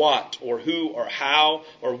like what or who or how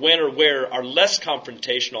or when or where are less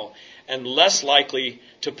confrontational and less likely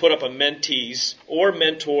to put up a mentee's or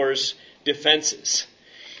mentor's defenses.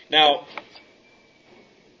 Now,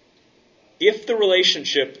 if the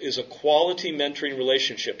relationship is a quality mentoring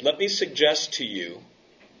relationship, let me suggest to you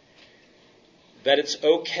that it's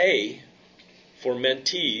okay for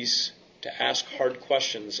mentees to ask hard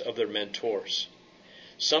questions of their mentors.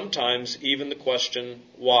 Sometimes even the question,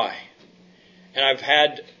 why? And I've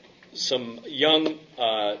had some young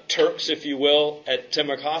Turks, if you will, at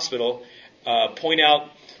Timbuk Hospital point out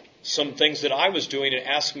some things that I was doing and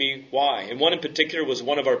ask me why. And one in particular was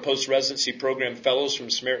one of our post-residency program fellows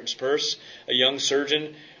from Samaritan's Purse, a young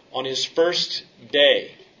surgeon. On his first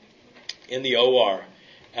day in the OR,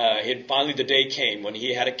 finally the day came when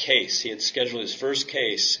he had a case. He had scheduled his first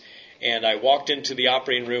case, and I walked into the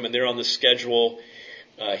operating room, and there on the schedule,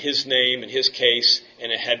 his name and his case,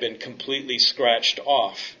 and it had been completely scratched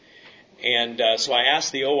off. And so I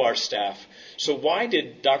asked the OR staff, so why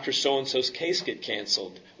did Dr. So-and-so's case get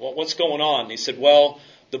canceled? Well, what's going on? And he said, well,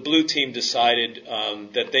 the blue team decided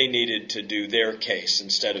that they needed to do their case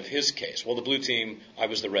instead of his case. Well, the blue team, I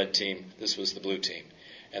was the red team, this was the blue team.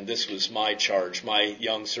 And this was my charge, my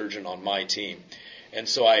young surgeon on my team. And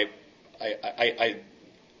so I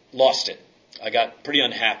lost it. I got pretty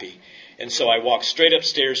unhappy. And so I walked straight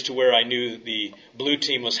upstairs to where I knew the blue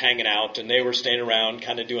team was hanging out, and they were standing around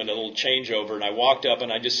kind of doing a little changeover. And I walked up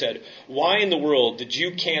and I just said, why in the world did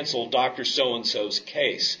you cancel Dr. So-and-so's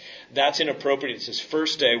case? That's inappropriate. It's his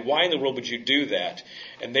first day. Why in the world would you do that?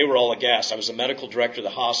 And they were all aghast. I was the medical director of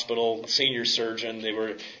the hospital, senior surgeon.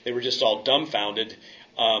 They were just all dumbfounded.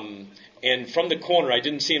 And from the corner, I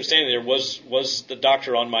didn't see him standing there, was the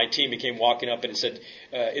doctor on my team. He came walking up and he said,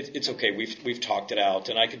 it's okay, we've talked it out.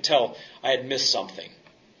 And I could tell I had missed something.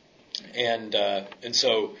 And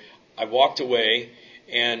so I walked away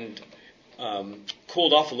and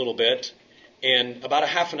cooled off a little bit. And about a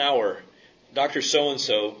half an hour, Dr.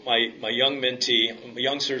 So-and-so, my young mentee, a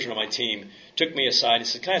young surgeon on my team, took me aside and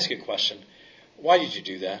said, can I ask you a question? Why did you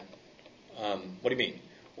do that? What do you mean?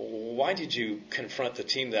 Why did you confront the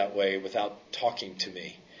team that way without talking to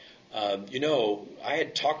me? I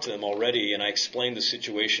had talked to them already, and I explained the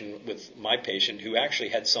situation with my patient who actually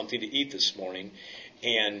had something to eat this morning,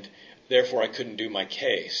 and therefore I couldn't do my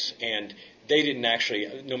case. And they didn't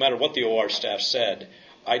actually, no matter what the OR staff said,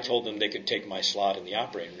 I told them they could take my slot in the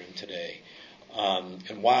operating room today.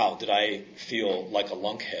 And wow, did I feel like a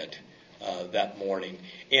lunkhead that morning.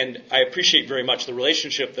 And I appreciate very much the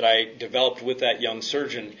relationship that I developed with that young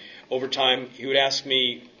surgeon. Over time, he would ask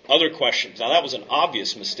me other questions. Now, that was an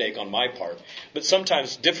obvious mistake on my part, but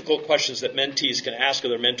sometimes difficult questions that mentees can ask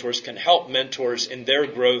of their mentors can help mentors in their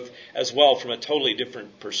growth as well from a totally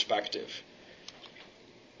different perspective.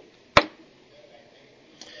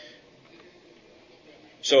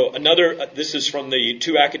 So this is from the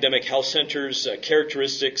 2 academic health centers,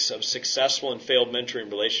 characteristics of successful and failed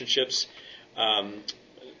mentoring relationships.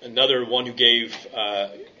 Another one who gave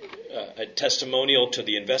a testimonial to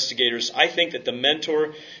the investigators. I think that the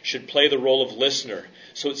mentor should play the role of listener.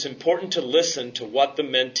 So it's important to listen to what the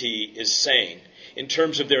mentee is saying in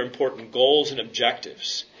terms of their important goals and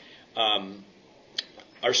objectives.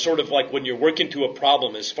 Are sort of like when you're working through a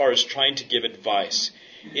problem as far as trying to give advice.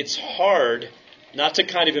 It's hard not to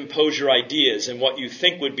kind of impose your ideas and what you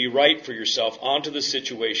think would be right for yourself onto the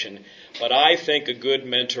situation, but I think a good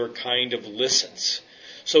mentor kind of listens.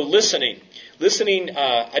 So listening,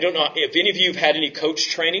 I don't know if any of you have had any coach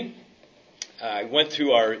training. I went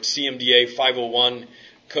through our CMDA 501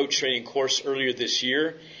 coach training course earlier this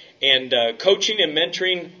year, and coaching and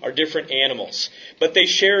mentoring are different animals, but they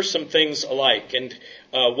share some things alike. And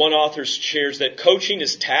one author shares that coaching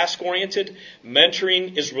is task-oriented,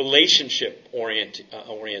 mentoring is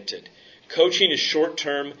relationship-oriented. Coaching is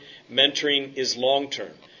short-term, mentoring is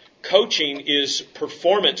long-term. Coaching is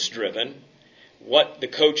performance-driven. What the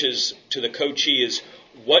coach is to the coachee is,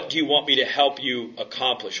 what do you want me to help you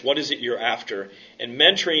accomplish? What is it you're after? And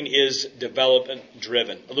mentoring is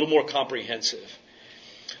development-driven, a little more comprehensive.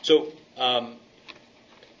 So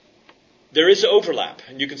there is overlap,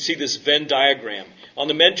 and you can see this Venn diagram. On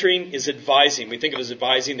the mentoring is advising. We think of it as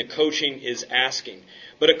advising. The coaching is asking.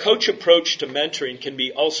 But a coach approach to mentoring can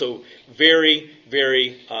be also very,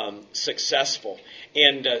 very successful.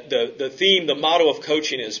 And the theme, the motto of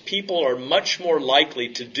coaching is people are much more likely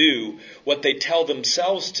to do what they tell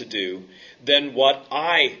themselves to do than what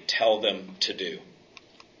I tell them to do.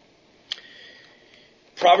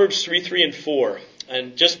 Proverbs 3, 3, and 4.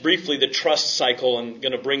 And just briefly, the trust cycle. I'm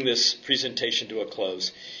going to bring this presentation to a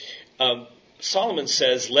close. Solomon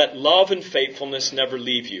says, let love and faithfulness never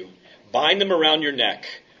leave you. Bind them around your neck.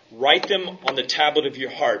 Write them on the tablet of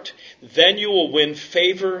your heart. Then you will win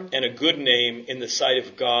favor and a good name in the sight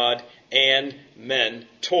of God and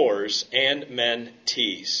mentors and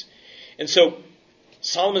mentees. And so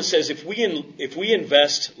Solomon says if we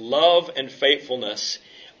invest love and faithfulness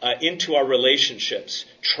into our relationships,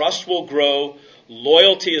 trust will grow,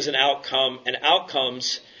 loyalty is an outcome, and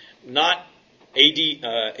outcomes, not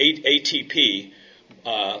ATP,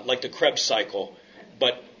 like the Krebs cycle,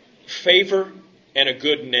 but favor and a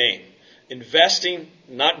good name. Investing,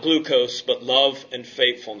 not glucose, but love and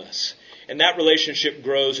faithfulness. And that relationship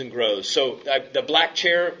grows and grows. So the black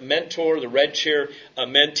chair mentor, the red chair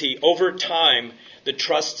mentee, over time, the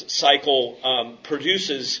trust cycle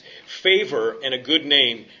produces favor and a good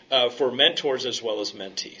name for mentors as well as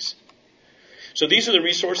mentees. So these are the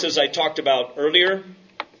resources I talked about earlier.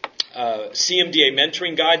 CMDA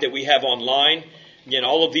mentoring guide that we have online. Again,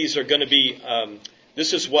 all of these are going to be,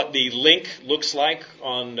 this is what the link looks like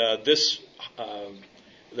on the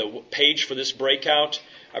page for this breakout.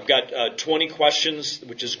 I've got 20 questions,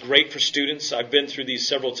 which is great for students. I've been through these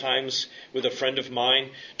several times with a friend of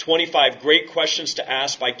mine. 25 great questions to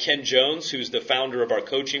ask by Ken Jones, who's the founder of our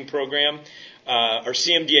coaching program. Our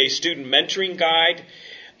CMDA student mentoring guide.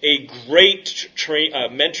 A great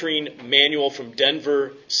mentoring manual from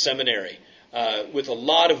Denver Seminary with a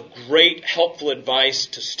lot of great helpful advice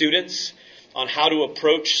to students on how to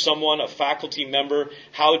approach someone, a faculty member,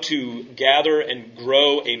 how to gather and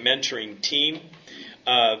grow a mentoring team.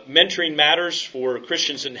 Mentoring Matters for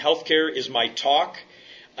Christians in Healthcare is my talk.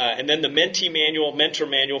 And then the mentee manual, mentor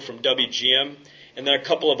manual from WGM, and then a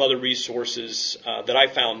couple of other resources that I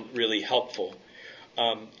found really helpful.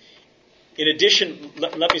 In addition,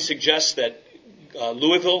 let me suggest that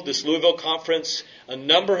this Louisville conference, a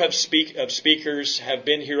number of speakers have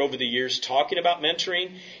been here over the years talking about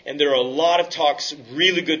mentoring, and there are a lot of talks,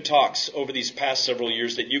 really good talks, over these past several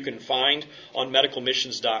years that you can find on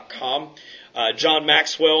medicalmissions.com. John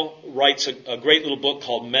Maxwell writes a great little book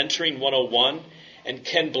called Mentoring 101, and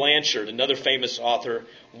Ken Blanchard, another famous author,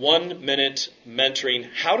 1 Minute Mentoring,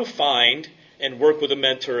 How to Find and Work with a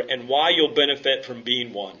Mentor, and Why You'll Benefit from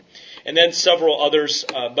Being One. And then several others,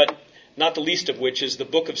 but not the least of which is the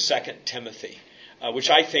book of 2 Timothy,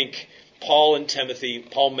 which I think Paul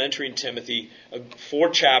mentoring Timothy, 4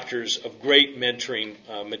 chapters of great mentoring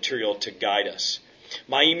material to guide us.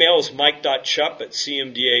 My email is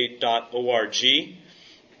mike.chupp@cmda.org.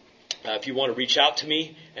 If you want to reach out to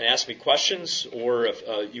me and ask me questions, or if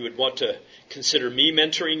you would want to consider me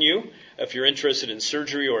mentoring you, if you're interested in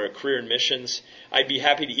surgery or a career in missions, I'd be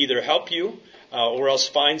happy to either help you or else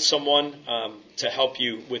find someone to help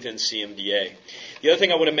you within CMDA. The other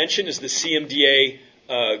thing I want to mention is the CMDA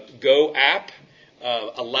Go app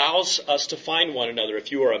allows us to find one another.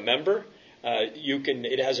 If you are a member,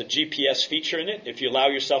 it has a GPS feature in it. If you allow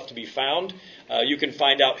yourself to be found, you can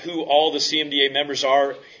find out who all the CMDA members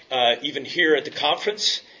are, even here at the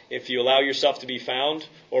conference, if you allow yourself to be found,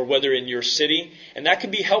 or whether in your city. And that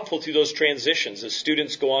can be helpful through those transitions as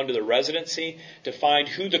students go on to the residency to find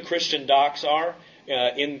who the Christian docs are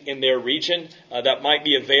in their region that might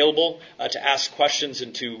be available to ask questions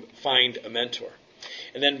and to find a mentor.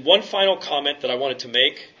 And then one final comment that I wanted to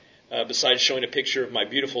make, besides showing a picture of my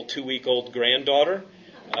beautiful 2-week-old granddaughter,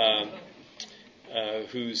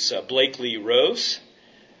 who's Blakely Rose.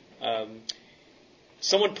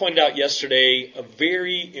 Someone pointed out yesterday a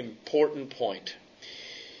very important point,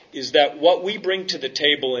 is that what we bring to the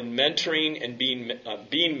table in mentoring and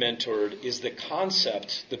being mentored is the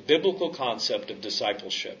biblical concept of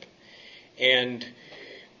discipleship. And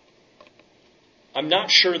I'm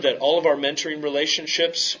not sure that all of our mentoring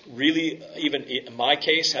relationships really, even in my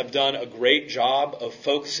case, have done a great job of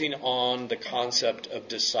focusing on the concept of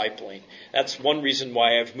discipling. That's one reason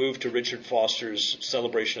why I've moved to Richard Foster's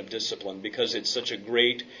Celebration of Discipline, because it's such a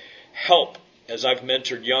great help as I've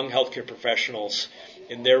mentored young healthcare professionals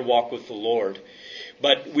in their walk with the Lord.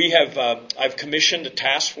 But I've commissioned a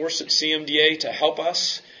task force at CMDA to help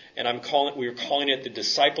us, and we're calling it the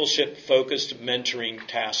Discipleship-Focused Mentoring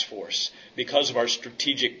Task Force, because of our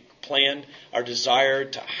strategic plan, our desire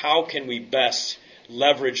to how can we best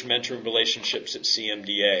leverage mentoring relationships at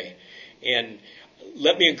CMDA. And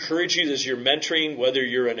let me encourage you as you're mentoring, whether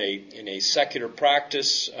you're in a secular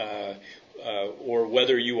practice or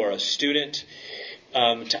whether you are a student,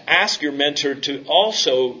 to ask your mentor to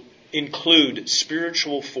also include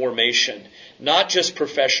spiritual formation, not just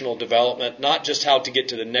professional development, not just how to get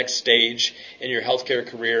to the next stage in your healthcare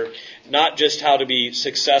career, not just how to be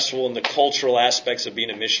successful in the cultural aspects of being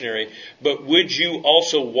a missionary, but would you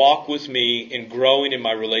also walk with me in growing in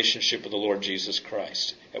my relationship with the Lord Jesus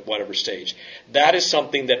Christ at whatever stage? That is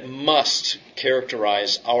something that must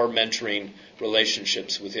characterize our mentoring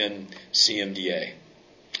relationships within CMDA.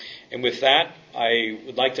 And with that, I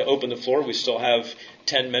would like to open the floor. We still have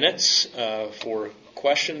 10 minutes for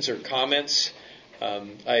questions or comments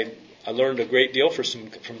I learned a great deal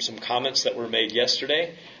from some comments that were made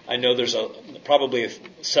yesterday. I know there's probably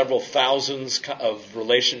several thousands of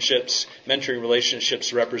relationships, mentoring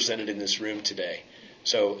relationships represented in this room today.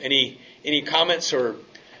 So any comments or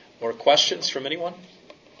questions from anyone?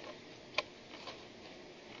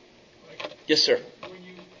 Yes, sir. When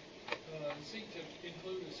you seek to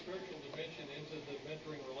include a spiritual dimension into the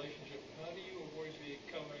mentoring relationship, how do you avoid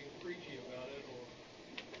becoming preachy about it or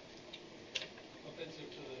offensive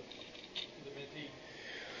to the mentee?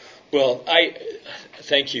 Well, I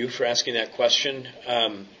thank you for asking that question.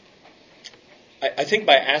 I think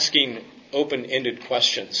by asking open-ended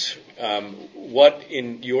questions, what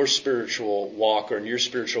in your spiritual walk or in your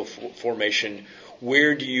spiritual formation,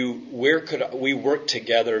 where could we work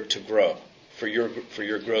together to grow for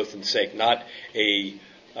your growth and sake? Not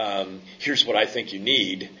here's what I think you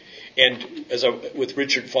need. And with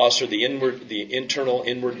Richard Foster, the internal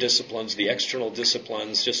inward disciplines, the external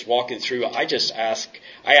disciplines, just walking through, I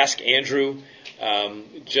ask Andrew,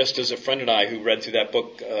 just as a friend and I who read through that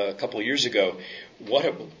book a couple of years ago,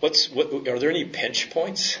 are there any pinch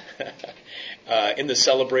points in the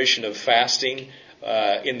celebration of fasting,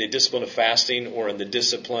 in the discipline of fasting, or in the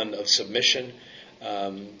discipline of submission,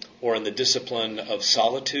 or in the discipline of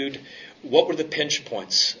solitude? What were the pinch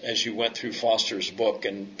points as you went through Foster's book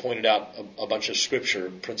and pointed out a bunch of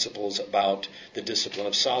scripture principles about the discipline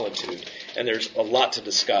of solitude? And there's a lot to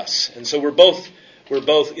discuss. And so we're both,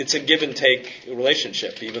 it's a give and take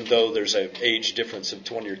relationship, even though there's an age difference of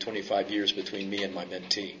 20 or 25 years between me and my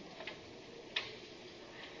mentee.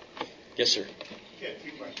 Yes, sir. Yeah,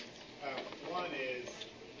 two questions. One is,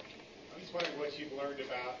 I'm just wondering what you've learned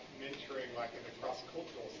about mentoring, like in the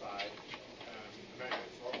cross-cultural side. I imagine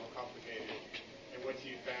it's a lot more complicated, and what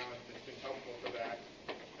you found that's been helpful for that.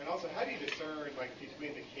 And also, how do you discern, like,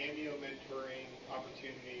 between the cameo mentoring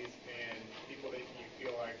opportunities and people that you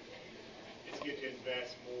feel like it's good to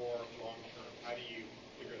invest more long-term? How do you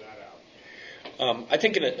figure that out? I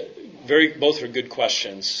think both are good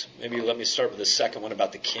questions. Maybe let me start with the second one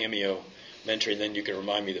about the cameo mentoring, then you can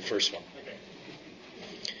remind me the first one.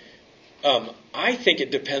 Okay. I think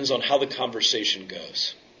it depends on how the conversation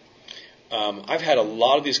goes. I've had a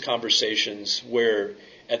lot of these conversations where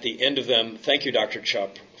at the end of them, thank you, Dr.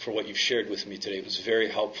 Chupp, for what you've shared with me today. It was very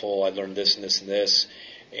helpful. I learned this and this and this.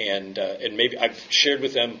 And maybe I've shared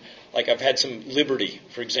with them, like I've had some Liberty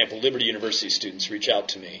University students reach out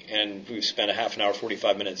to me, and we've spent a half an hour,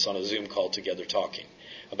 45 minutes on a Zoom call together talking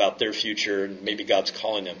about their future and maybe God's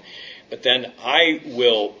calling them. But then I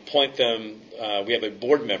will point them, we have a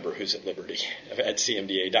board member who's at Liberty, at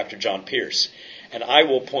CMDA, Dr. John Pierce, and I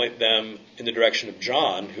will point them in the direction of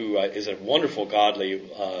John, who is a wonderful, godly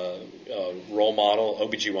role model,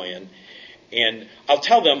 OBGYN. And I'll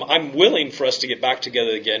tell them I'm willing for us to get back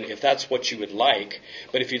together again if that's what you would like.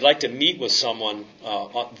 But if you'd like to meet with someone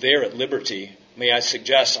there at Liberty, may I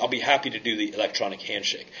suggest I'll be happy to do the electronic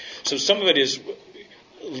handshake. So some of it is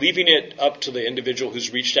leaving it up to the individual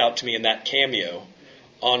who's reached out to me in that cameo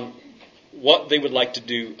on what they would like to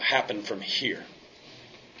do happen from here.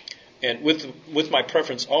 And with my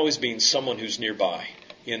preference always being someone who's nearby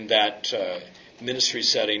in that ministry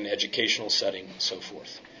setting, educational setting, and so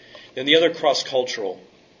forth. Then the other cross-cultural,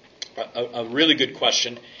 a really good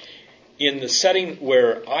question. In the setting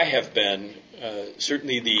where I have been,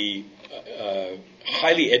 certainly the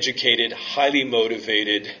highly educated, highly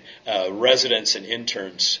motivated residents and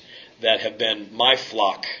interns that have been my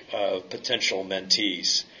flock of potential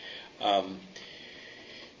mentees,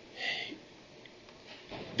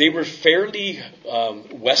 they were fairly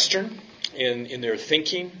Western in their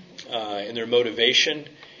thinking, in their motivation.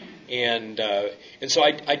 And so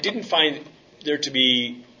I didn't find there to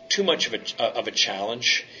be too much of a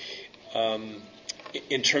challenge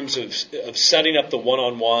in terms of setting up the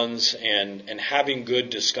one-on-ones and having good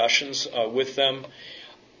discussions with them.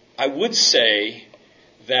 I would say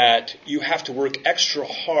that you have to work extra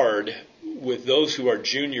hard with those who are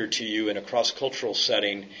junior to you in a cross-cultural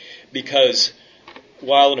setting, because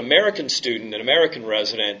while an American student, an American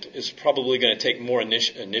resident, is probably going to take more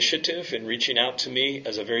initiative in reaching out to me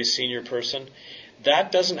as a very senior person,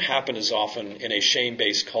 that doesn't happen as often in a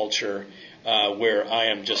shame-based culture where I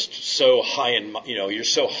am just so high and you're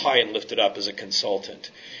so high and lifted up as a consultant.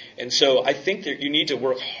 And so I think that you need to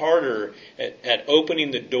work harder at opening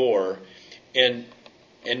the door and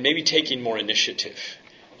maybe taking more initiative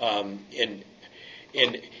in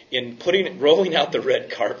rolling out the red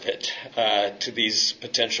carpet to these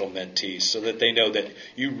potential mentees, so that they know that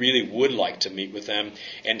you really would like to meet with them.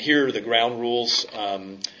 And here are the ground rules,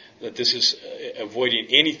 that this is avoiding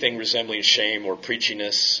anything resembling shame or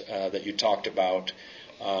preachiness that you talked about.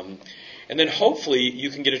 And And then hopefully you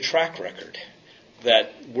can get a track record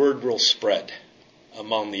that word will spread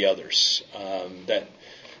among the others, that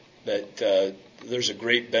there's a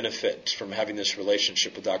great benefit from having this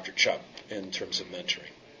relationship with Dr. Chuck in terms of mentoring.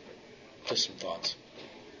 Just some thoughts.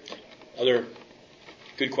 Other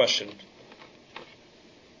good question.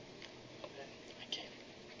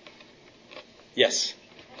 Yes.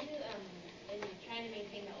 How do you, in trying to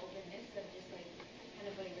maintain the openness of just like kind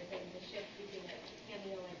of what you were saying, the shift between the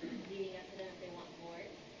cameo and leading up to them if they want more,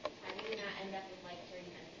 how do you not end up with like 30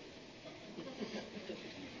 minutes?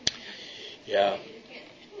 Yeah. You just can't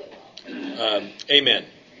do it well. Amen.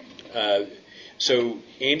 So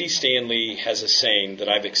Andy Stanley has a saying that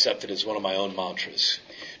I've accepted as one of my own mantras.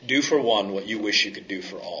 Do for one what you wish you could do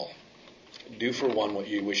for all. Do for one what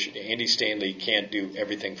you wish. Andy Stanley can't do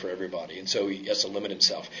everything for everybody, and so he has to limit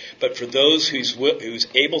himself. But for those who's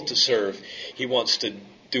able to serve, he wants to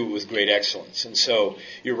do it with great excellence. And so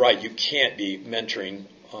you're right, you can't be mentoring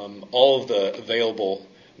all of the available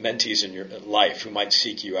mentees in your life who might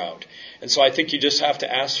seek you out. And so I think you just have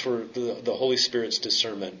to ask for the Holy Spirit's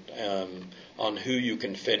discernment on who you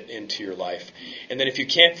can fit into your life. And then if you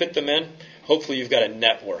can't fit them in, hopefully you've got a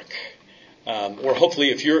network. Or hopefully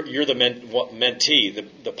if you're the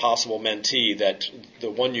mentee, the possible mentee, that the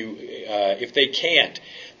one if they can't,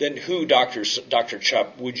 then who, Dr.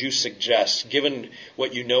 Chuck, would you suggest, given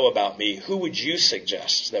what you know about me, who would you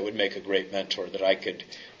suggest that would make a great mentor that I could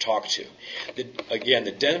talk to? Again,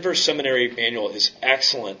 the Denver Seminary Manual is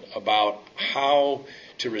excellent about how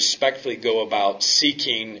to respectfully go about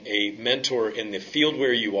seeking a mentor in the field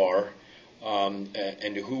where you are,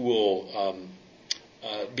 and who will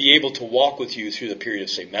be able to walk with you through the period of,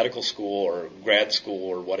 say, medical school or grad school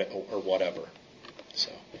or whatever.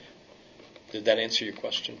 So, did that answer your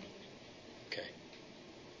question? Okay.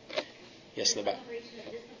 Yes, in the back. The celebration of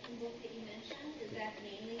discipline book that you mentioned, is that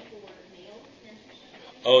mainly for male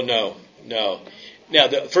mentorship? Oh, no. Now,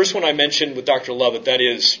 the first one I mentioned with Dr. Lovett, that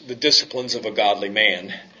is the disciplines of a godly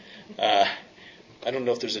man. I don't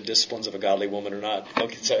know if there's a disciplines of a godly woman or not.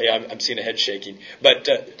 Okay, so yeah, I'm seeing a head shaking. But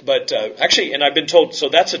actually, and I've been told, so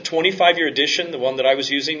that's a 25-year edition, the one that I was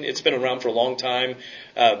using. It's been around for a long time.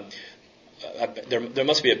 There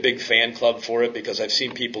must be a big fan club for it because I've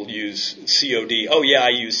seen people use COD. Oh, yeah, I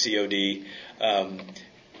use COD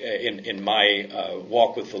in my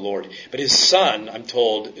walk with the Lord. But his son, I'm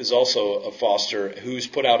told, is also a foster who's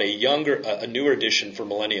put out a newer edition for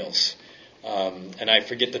millennials. And I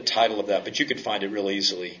forget the title of that, but you could find it real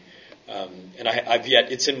easily. And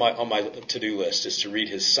it's on my to-do list is to read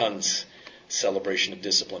his son's celebration of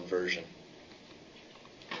discipline version.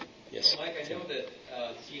 Yes. Well, Mike, I know that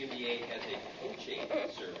CMDA has a coaching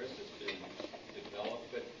service that's been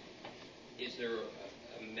developed, but is there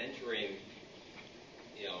a mentoring,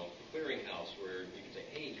 clearinghouse where you can say,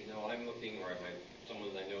 hey, I'm looking, or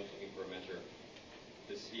someone that I know is looking for a mentor?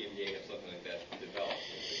 Does CMDA have something like that developed?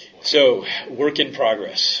 So, work in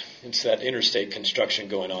progress. It's that interstate construction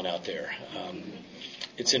going on out there.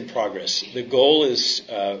 It's in progress. The goal is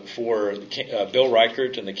for Bill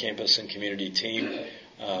Reichert and the campus and community team.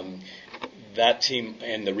 That team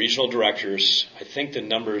and the regional directors, I think the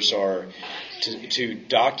numbers are to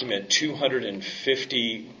document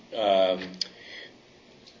 250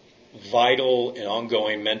 vital and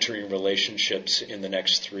ongoing mentoring relationships in the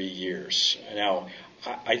next 3 years. Now,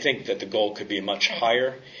 I think that the goal could be much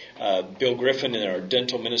higher. Bill Griffin in our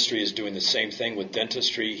dental ministry is doing the same thing with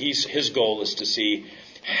dentistry. His goal is to see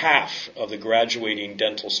half of the graduating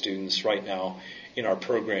dental students right now in our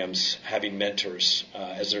programs having mentors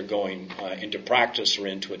as they're going into practice or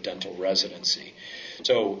into a dental residency.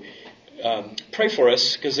 So pray for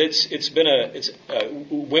us, because it's been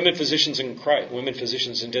women physicians in Christ, women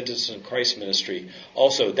physicians and dentists in Christ ministry.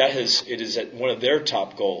 Also, it is one of their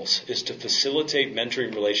top goals is to facilitate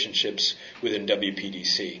mentoring relationships within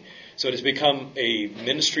WPDC. So it has become a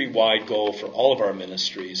ministry-wide goal for all of our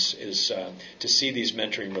ministries is to see these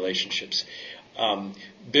mentoring relationships.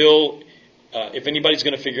 Bill. If anybody's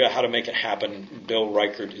going to figure out how to make it happen, Bill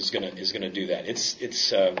Reichert is going to do that.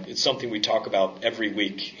 It's something we talk about every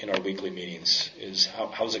week in our weekly meetings. Is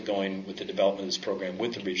how's it going with the development of this program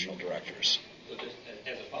with the regional directors? So just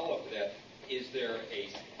as a follow-up to that, is there a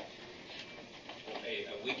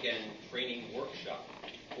weekend training workshop?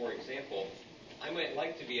 For example, I might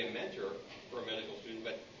like to be a mentor for a medical student,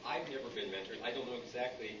 but I've never been mentored. I don't know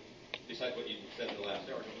exactly. Besides what you said in the last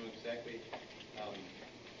hour, I don't know exactly.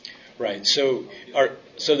 Right. So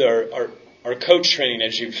there are Our coach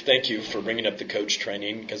training, thank you for bringing up the coach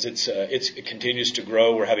training, because it continues to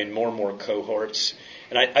grow. We're having more and more cohorts.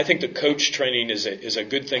 And I think the coach training is a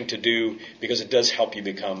good thing to do, because it does help you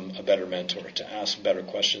become a better mentor, to ask better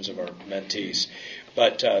questions of our mentees.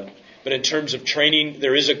 But in terms of training,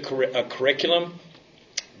 there is a curriculum.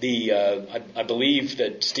 I believe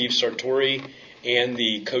that Steve Sartori and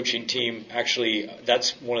the coaching team, actually,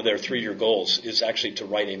 that's one of their 3-year goals, is actually to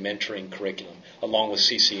write a mentoring curriculum along with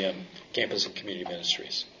CCM, Campus and Community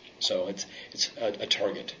Ministries. So it's a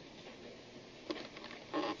target.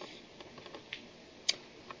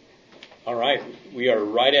 All right, we are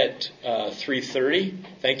right at 3:30.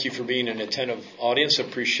 Thank you for being an attentive audience.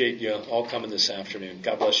 Appreciate you all coming this afternoon.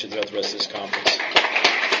 God bless you throughout the rest of this conference.